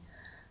قوي.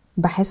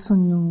 بحسه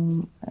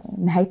انه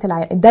نهاية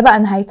العالم. ده بقى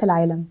نهاية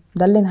العالم،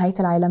 ده اللي نهاية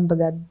العالم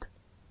بجد.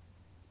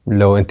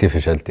 لو انت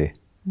فشلتي.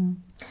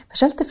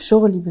 فشلت في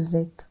شغلي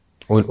بالذات.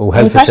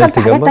 وهل فشل في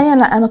حاجات تانية؟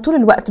 أنا طول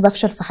الوقت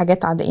بفشل في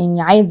حاجات عادية،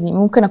 يعني عادي.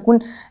 ممكن أكون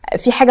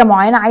في حاجة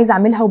معينة عايزة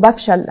أعملها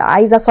وبفشل،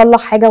 عايزة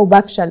أصلح حاجة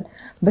وبفشل.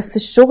 بس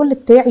الشغل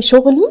بتاعي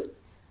شغلي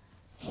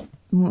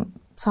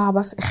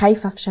صعبة،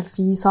 خايفة أفشل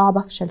فيه،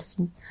 صعبة أفشل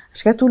فيه.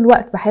 عشان كده طول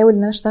الوقت بحاول إن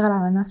أنا أشتغل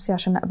على نفسي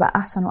عشان أبقى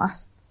أحسن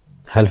وأحسن.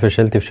 هل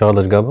فشلتي في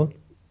شغلك قبل؟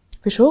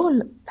 في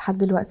شغل لحد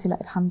دلوقتي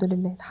لا، الحمد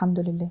لله الحمد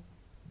لله.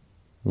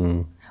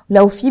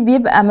 لو في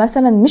بيبقى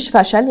مثلا مش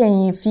فشل،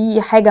 يعني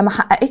في حاجة ما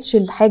حققتش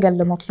الحاجة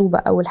اللي مطلوبة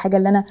او الحاجة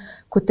اللي انا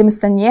كنت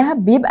مستنياها،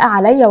 بيبقى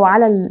عليا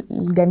وعلى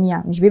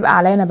الجميع، مش بيبقى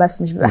عليا انا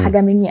بس، مش بيبقى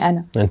حاجة مني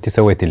انا. انت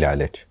سويتي اللي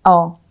عليك.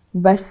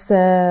 بس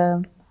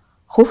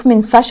خوف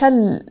من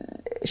فشل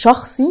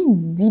شخصي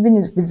دي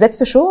بالذات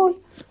في شغل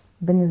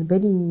بالنسبة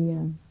لي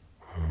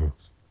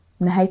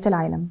نهاية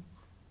العالم.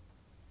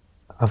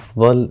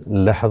 افضل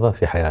لحظة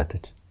في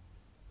حياتك؟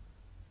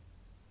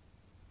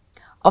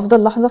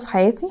 افضل لحظة في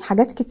حياتي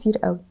حاجات كتير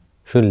قوي.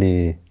 شو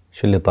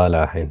اللي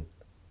طالع الحين؟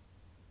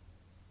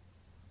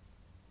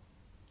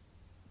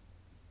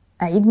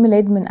 عيد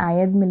ميلاد من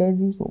اعياد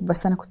ميلادي،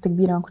 بس انا كنت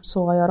كبيرة، ما كنت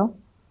صغيرة،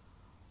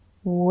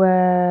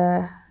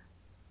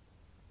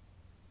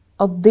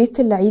 قضيت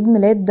العيد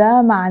ميلاد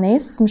ده مع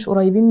ناس مش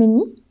قريبين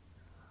مني،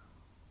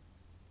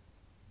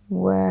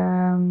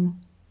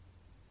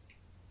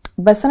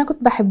 بس انا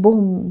كنت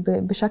بحبهم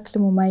بشكل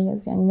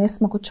مميز. يعني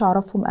ناس ما كنتش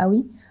اعرفهم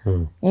قوي،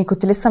 يعني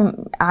كنت لسه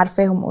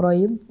عارفاهم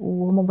قريب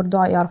وهم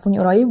برضو يعرفوني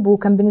قريب،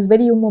 وكان بالنسبه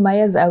لي يوم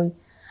مميز قوي.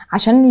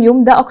 عشان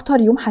اليوم ده اكتر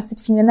يوم حسيت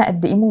فيه ان انا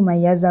قد ايه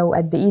مميزه،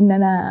 وقد ايه ان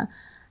انا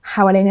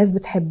حوالي ناس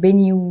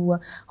بتحبني،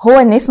 وهو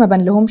الناس ما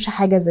بان لهمش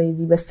حاجه زي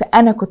دي، بس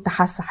انا كنت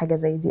حاسه حاجه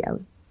زي دي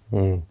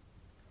قوي.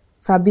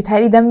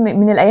 فبيتهيألي ده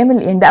من الايام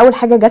يعني ده اول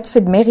حاجه جت في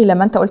دماغي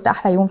لما انت قلت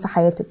احلى يوم في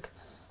حياتك.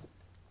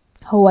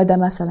 هو ده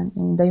مثلا،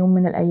 يعني ده يوم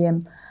من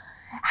الايام.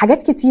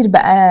 حاجات كتير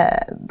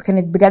بقى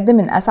كانت بجد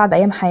من أسعد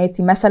أيام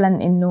حياتي. مثلا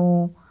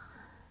إنه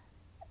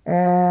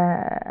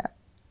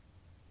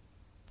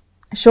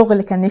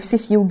شغل كان نفسي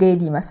فيه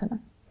وجالي مثلا.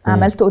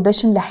 عملت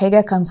أوديشن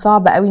لحاجة كان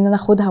صعب قوي إن أنا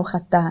أخدها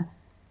وخدتها.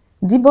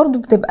 دي برضو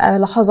بتبقى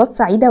لحظات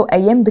سعيدة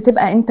وأيام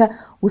بتبقى أنت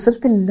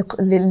وصلت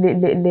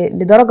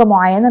لدرجة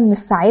معينة من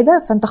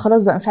السعادة، فأنت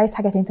خلاص بقى مش عايز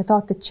حاجة تانية، أنت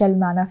تقعد تتشال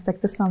مع نفسك،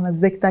 تسمع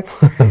مزيكتك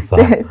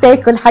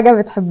تاكل حاجة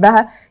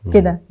بتحبها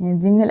كده. يعني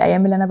دي من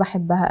الأيام اللي أنا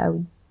بحبها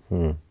قوي.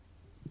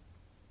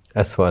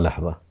 أسوأ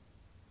لحظة؟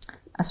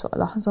 أسوأ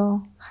لحظة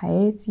في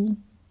حياتي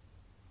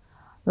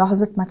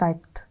لحظة ما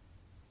تعبت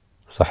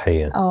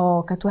صحيا.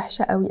 كانت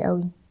وحشة قوي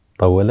قوي.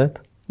 طولت؟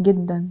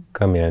 جدا.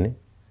 كم يعني؟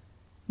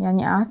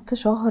 يعني قعدت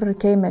شهر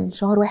كامل،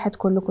 شهر واحد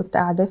كله كنت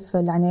قاعدة في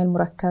العناية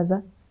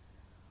المركزة.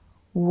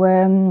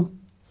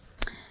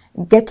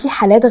 جات لي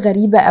حالات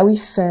غريبه قوي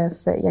في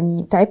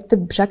يعني تعبت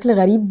بشكل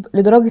غريب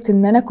لدرجه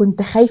ان انا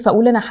كنت خايفه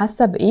اقول انا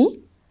حاسه بايه،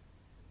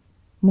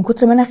 من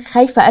كتر ما انا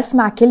خايفه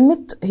اسمع كلمه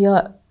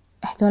هي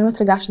احتمال ما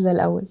ترجعش زي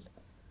الاول.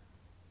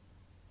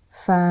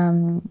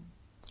 فكانت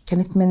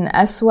من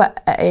أسوأ،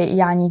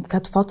 يعني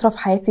كانت فتره في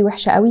حياتي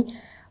وحشه قوي،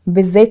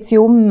 بالذات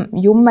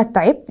يوم ما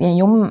تعبت، يعني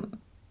يوم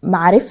ما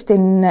عرفت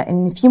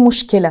ان في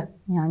مشكله.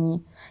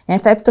 يعني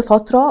تعبت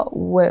فتره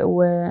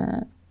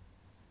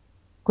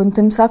كنت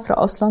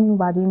مسافرة أصلا،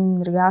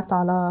 وبعدين رجعت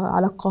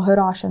على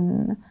القاهرة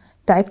عشان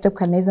تعبت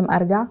وكان لازم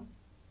أرجع.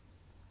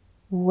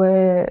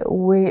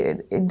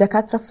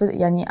 والدكاترة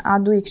يعني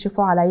قعدوا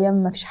يكشفوا عليا،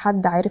 ما فيش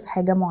حد عارف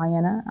حاجة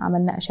معينة،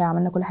 عملنا أشعة،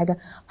 عملنا كل حاجة،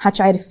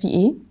 محدش عارف فيه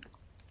إيه.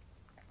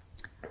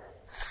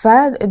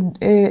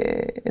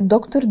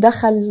 فالدكتور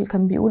دخل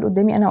كان بيقول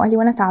قدامي أنا وأهلي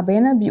وأنا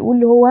تعبانة،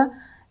 بيقول هو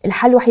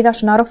الحل الوحيد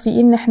عشان نعرف فيه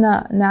إيه إن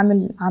إحنا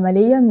نعمل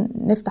عملية،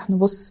 نفتح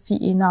نبص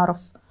فيه إيه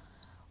نعرف.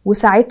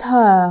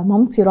 وساعتها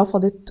مامتي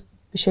رفضت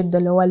بشدة،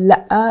 اللي هو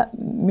لأ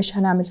مش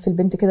هنعمل في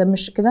البنت كده،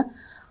 مش كده.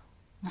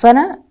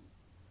 فأنا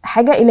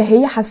حاجة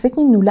إلهية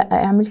حسيتني إنه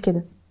لأ اعمل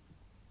كده.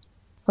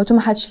 قلت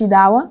ما حدش ليه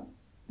دعوة،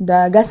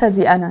 ده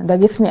جسدي أنا، ده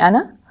جسمي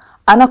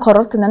أنا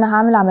قررت إن أنا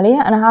هعمل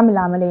عملية، أنا هعمل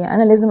العملية،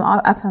 أنا لازم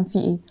أفهم فيه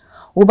إيه.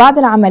 وبعد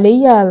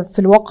العملية في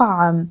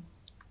الواقع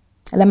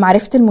لما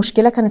عرفت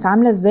المشكلة كانت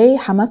عاملة إزاي،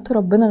 حمدت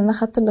ربنا إن أنا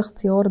خدت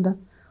الاختيار ده.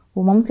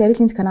 ومامتي قالت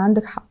لي أنت كان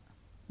عندك حق،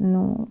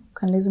 إنه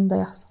كان لازم ده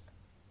يحصل.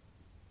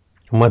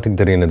 وما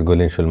تقدرين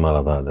تقولين شو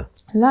المرض هذا؟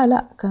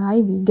 لا كان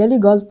عادي، جالي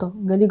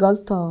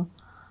جلطة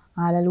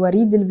على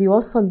الوريد اللي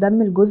بيوصل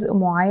دم لجزء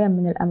معين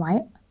من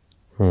الأمعاء.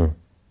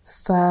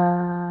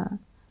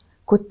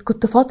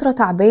 كنت فترة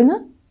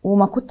تعبانة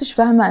وما كنتش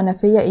فاهمة أنا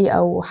فيا إيه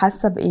أو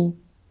حاسة بإيه.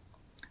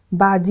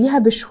 بعديها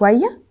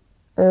بشوية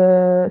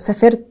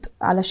سافرت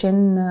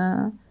علشان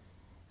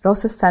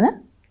راس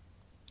السنة،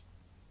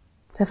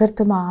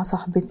 سافرت مع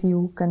صاحبتي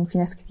وكان في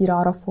ناس كتير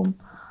أعرفهم،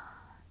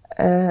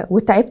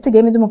 وتعبت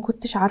جامد وما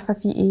كنتش عارفة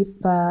فيه إيه.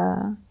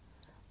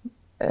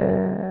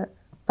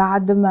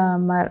 بعد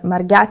ما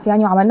رجعت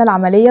يعني وعملنا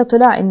العملية،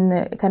 طلع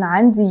إن كان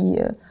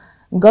عندي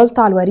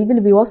جلطة على الوريد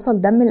اللي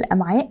بيوصل دم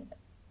الأمعاء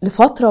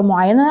لفترة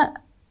معينة،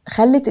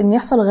 خلت إن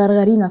يحصل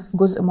غرغرينة في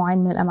جزء معين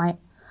من الأمعاء.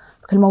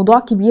 كان الموضوع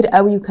كبير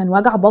قوي وكان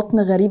وجع بطن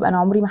غريب أنا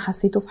عمري ما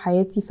حسيته في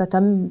حياتي،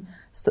 فتم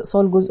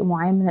استئصال جزء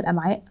معين من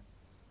الأمعاء.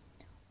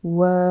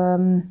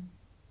 وفضلت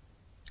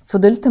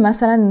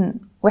مثلا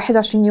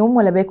 21 يوم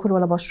ولا باكل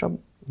ولا بشرب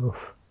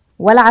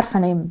ولا عارفة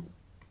انام،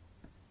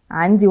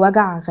 عندي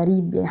وجع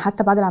غريب. يعني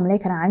حتى بعد العملية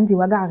كان عندي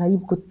وجع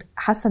غريب، كنت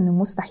حاسة ان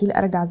مستحيل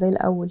ارجع زي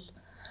الاول.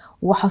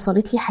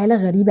 وحصلت لي حالة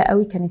غريبة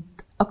قوي، كانت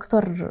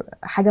اكتر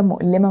حاجة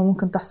مؤلمة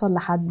ممكن تحصل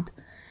لحد.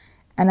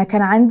 انا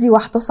كان عندي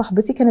واحدة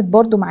صاحبتي كانت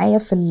برضو معايا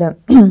في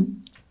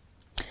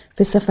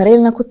السفرية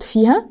اللي انا كنت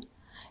فيها.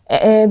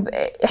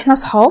 احنا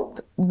صحاب،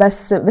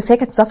 بس هي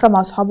كانت مسافرة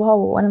مع صحابها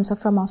وانا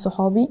مسافرة مع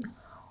صحابي.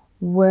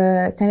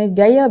 وكانت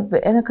جايه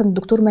انا كان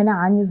الدكتور مانع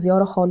عني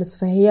الزياره خالص،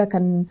 فهي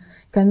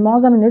كان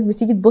معظم الناس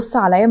بتيجي تبص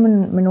عليا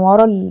من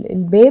ورا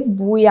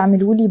الباب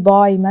ويعملوا لي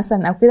باي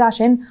مثلا او كده،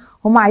 عشان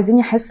هم عايزين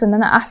يحس ان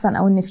انا احسن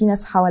او ان في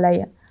ناس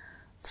حواليا.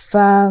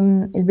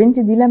 فالبنت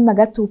دي لما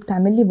جت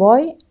وبتعمل لي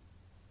باي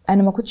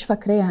انا ما كنتش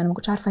فاكراها، انا ما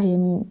كنتش عارفه هي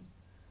مين،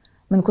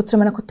 من كتر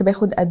ما انا كنت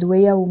باخد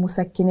ادويه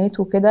ومسكنات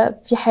وكده.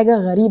 في حاجه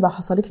غريبه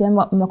حصلت لي،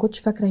 انا ما كنتش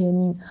فاكره هي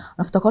مين. انا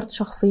افتكرت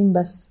شخصين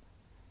بس،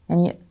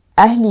 يعني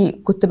اهلي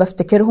كنت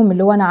بفتكرهم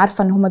اللي هو انا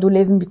عارفه ان هم دول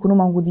لازم بيكونوا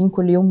موجودين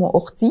كل يوم،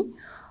 واختي،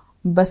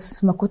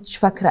 بس ما كنتش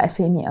فاكره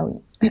اسامي قوي.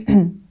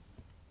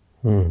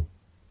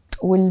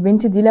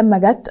 والبنت دي لما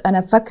جت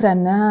انا فاكره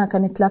انها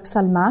كانت لابسه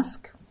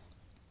الماسك،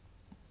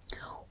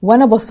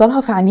 وانا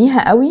بصلها في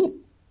عينيها قوي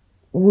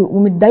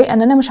ومتضايقه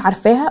ان انا مش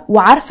عارفاها،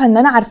 وعارفه ان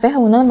انا عارفاها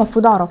وان انا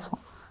المفروض اعرفها.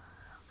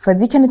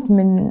 فدي كانت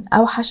من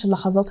اوحش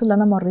اللحظات اللي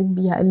انا مريت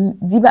بيها.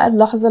 دي بقى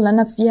اللحظه اللي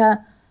انا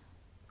فيها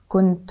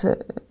كنت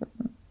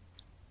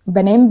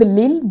بنام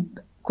بالليل،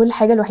 كل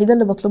حاجة الوحيدة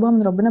اللي بطلبها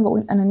من ربنا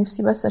بقول أنا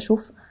نفسي بس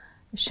أشوف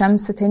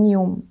الشمس تاني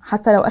يوم،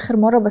 حتى لو آخر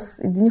مرة،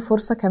 بس اديني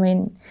فرصة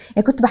كمان.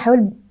 يعني كنت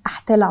بحاول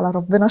أحتال على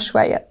ربنا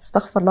شوية،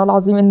 استغفر الله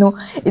العظيم، إنه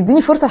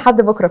اديني فرصة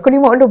لحد بكرة. كل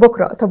يوم أقول له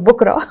بكرة، طب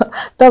بكرة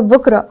طب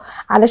بكرة،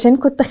 علشان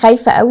كنت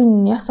خايفة قوي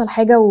إن يحصل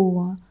حاجة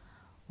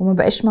وما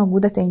بقاش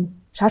موجودة تاني.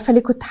 مش عارفة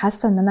ليه كنت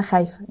حاسة إن أنا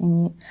خايفة،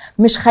 يعني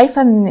مش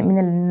خايفة من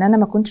إن أنا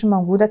ما كنتش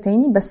موجودة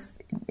تاني، بس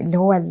اللي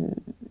هو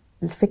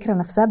الفكرة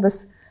نفسها،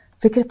 بس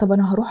فكرة طب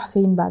أنا هروح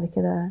فين بعد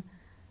كده،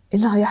 إيه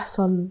اللي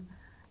هيحصل،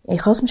 يعني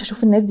خلاص مش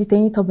هشوف الناس دي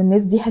تاني، طب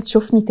الناس دي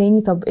هتشوفني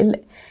تاني، طب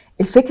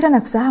الفكرة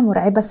نفسها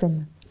مرعبة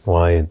سنة.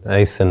 وايد،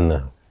 أي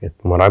سنة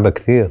مرعبة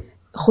كثير،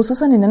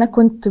 خصوصا ان انا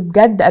كنت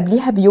بجد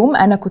قبليها بيوم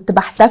انا كنت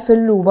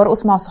بحتفل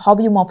وبرقص مع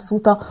صحابي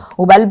ومبسوطة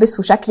وبلبس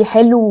وشكلي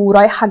حلو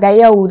ورايحة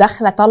جاية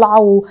وداخلة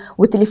طالعة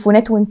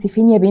وتليفونات وانت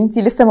فين يا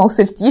بنتي لسه ما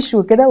وصلتيش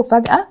وكده،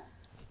 وفجأة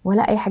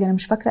ولا اي حاجة. انا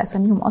مش فاكرة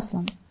اساميهم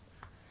اصلا.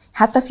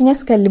 حتى في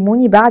ناس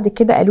كلموني بعد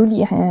كده قالوا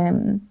لي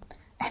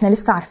احنا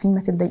لسه عارفين ما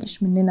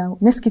تتضايقيش مننا،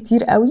 ناس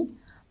كتير قوي.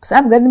 بس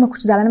انا بجد ما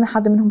كنتش زعلانة من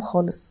حد منهم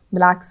خالص،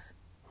 بالعكس.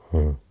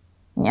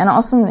 يعني انا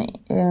اصلا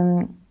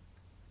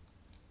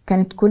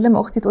كانت كل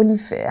ما اختي تقولي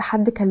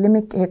حد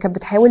كلمك، هي كانت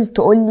بتحاول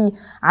تقولي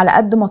على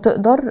قد ما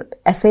تقدر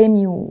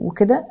اسامي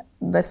وكده،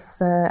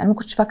 بس انا ما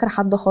كنتش فاكره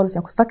حد خالص.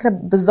 يعني كنت فاكره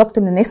بالظبط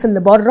من الناس اللي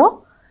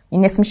بره،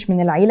 الناس مش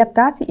من العيله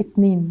بتاعتي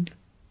 2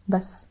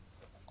 بس.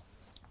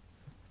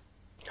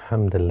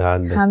 الحمد لله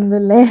عدت. الحمد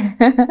لله.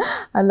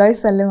 الله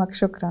يسلمك،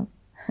 شكرا.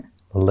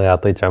 الله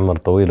يعطيك عمر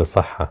طويل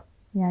وصحه.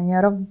 يعني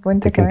يا رب.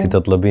 وانت انت كمان كنتي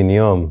تطلبين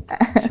يوم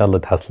ان شاء الله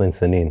تحصلين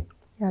سنين.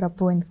 يا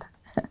رب. وانت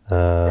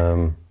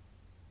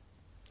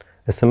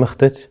اسم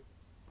اختك؟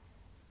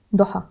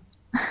 ضحى.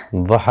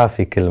 ضحى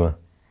في كلمه.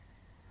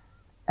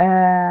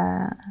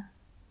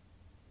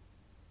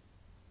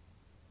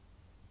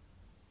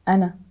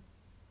 انا.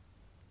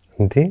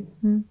 انتي؟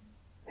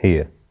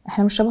 هي.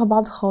 احنا مش شبه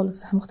بعض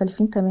خالص، احنا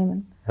مختلفين تماما.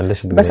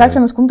 بس عارف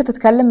لما تكون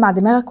بتتكلم مع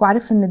دماغك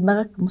وعارف ان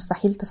دماغك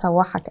مستحيل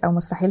تسوحك او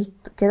مستحيل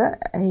كده،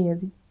 هي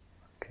دي.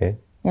 اوكي.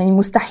 يعني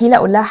مستحيل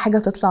اقول لها حاجه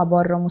تطلع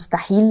بره،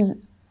 مستحيل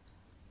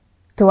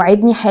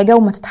توعدني حاجه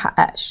وما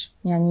تتحققش.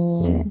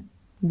 يعني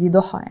دي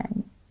ضحى،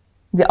 يعني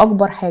دي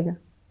اكبر حاجه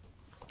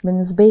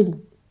بالنسبه لي.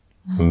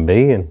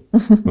 مبين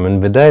من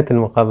بدايه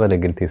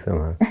المقابله قلتي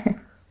اسمها.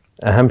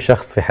 اهم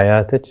شخص في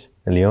حياتك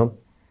اليوم؟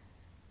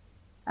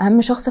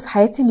 اهم شخص في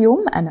حياتي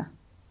اليوم انا.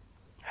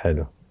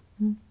 حلو.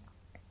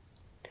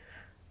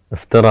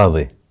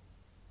 افتراضي،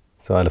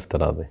 سؤال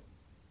افتراضي.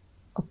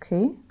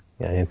 اوكي.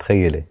 يعني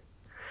تخيلي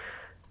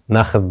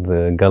ناخذ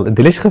قلب،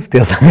 انت ليش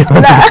خفتي اصلا؟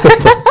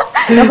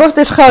 لا ما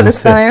خفتش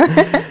خالص. تمام.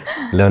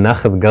 لو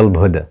ناخذ قلب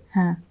هدى،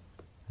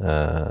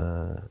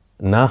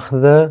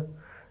 ناخذه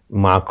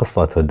مع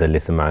قصة هدى اللي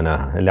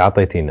سمعناها اللي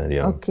عطيتينا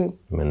اليوم. اوكي.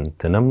 من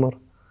تنمر،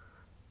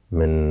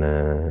 من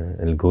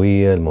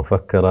القوية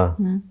المفكرة،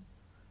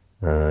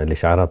 اللي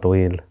شعرها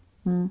طويل،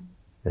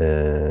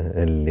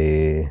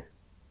 اللي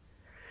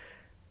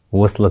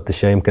وصلت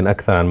الشيء يمكن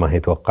أكثر عن ما هي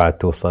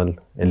توقعت توصل،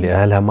 اللي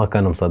أهلها ما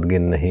كانوا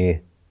مصدقين إن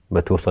هي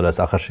بتوصل بس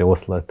آخر شيء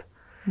وصلت،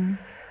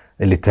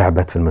 اللي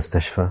تعبت في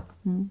المستشفى.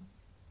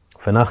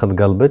 فناخذ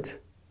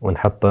قلبك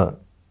ونحطه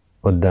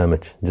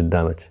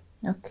قدامك.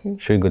 اوكي.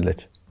 شو يقول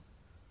لك؟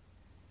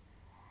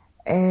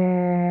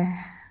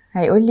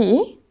 هيقول لي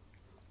ايه؟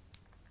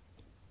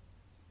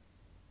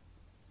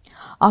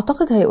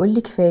 اعتقد هيقول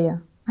لي كفايه.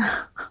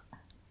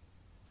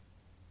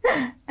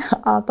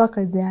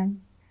 اعتقد يعني.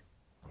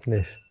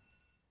 ليش؟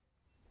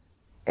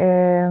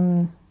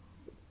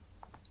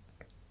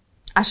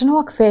 عشان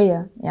هو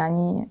كفايه،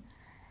 يعني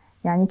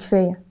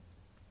كفايه.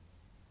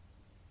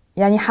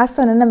 يعني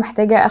حاسه ان انا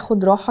محتاجه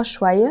اخد راحه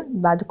شويه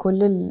بعد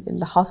كل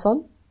اللي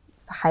حصل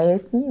في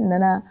حياتي، ان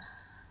انا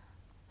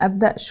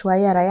ابدا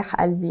شويه اريح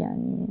قلبي،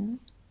 يعني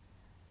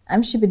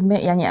امشي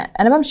بدماغي. يعني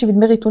انا بمشي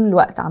بدماغي طول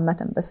الوقت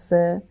عامه، بس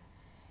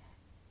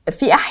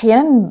في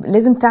احيانا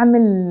لازم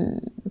تعمل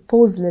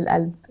بوز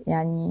للقلب.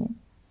 يعني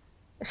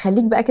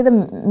خليك بقى كده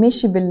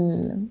ماشي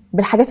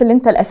بالحاجات اللي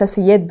انت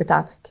الاساسيات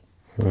بتاعتك.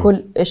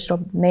 كل،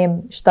 اشرب،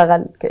 نام،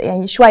 اشتغل،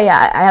 يعني شويه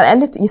على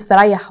الاقل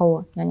يستريح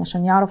هو، يعني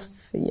عشان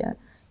يعرف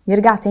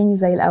يرجع تاني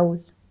زي الاول.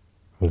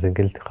 زي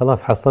قلت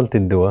خلاص حصلت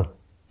الدواء.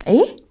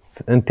 ايه؟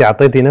 انت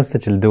عطيتي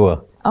نفسك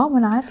الدواء. ما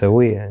انا عارفه.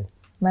 سويه يعني.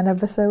 ما انا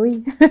بسويه.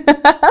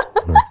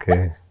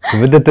 اوكي.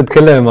 بدأت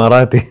تتكلم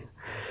اماراتي.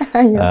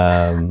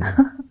 ايوه.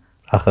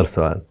 اخر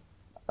سؤال.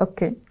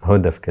 اوكي.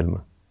 هدى في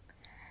كلمه.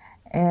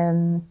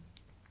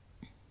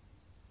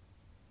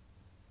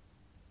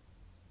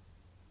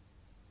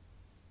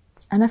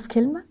 انا في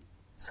كلمه؟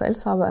 سؤال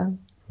صعب قوي.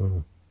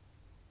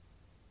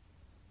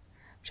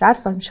 مش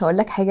عارفه، مش هقول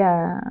لك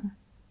حاجه.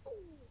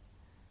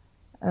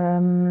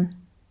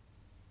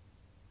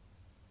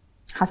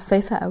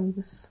 حساسه قوي،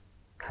 بس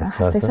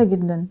حساسه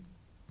جدا.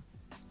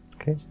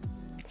 اوكي.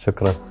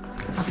 شكرا.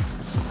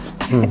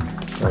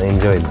 I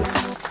enjoyed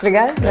this.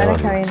 بجد انا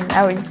كمان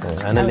قوي.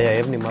 انا اللي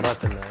يعجبني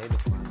مرات انه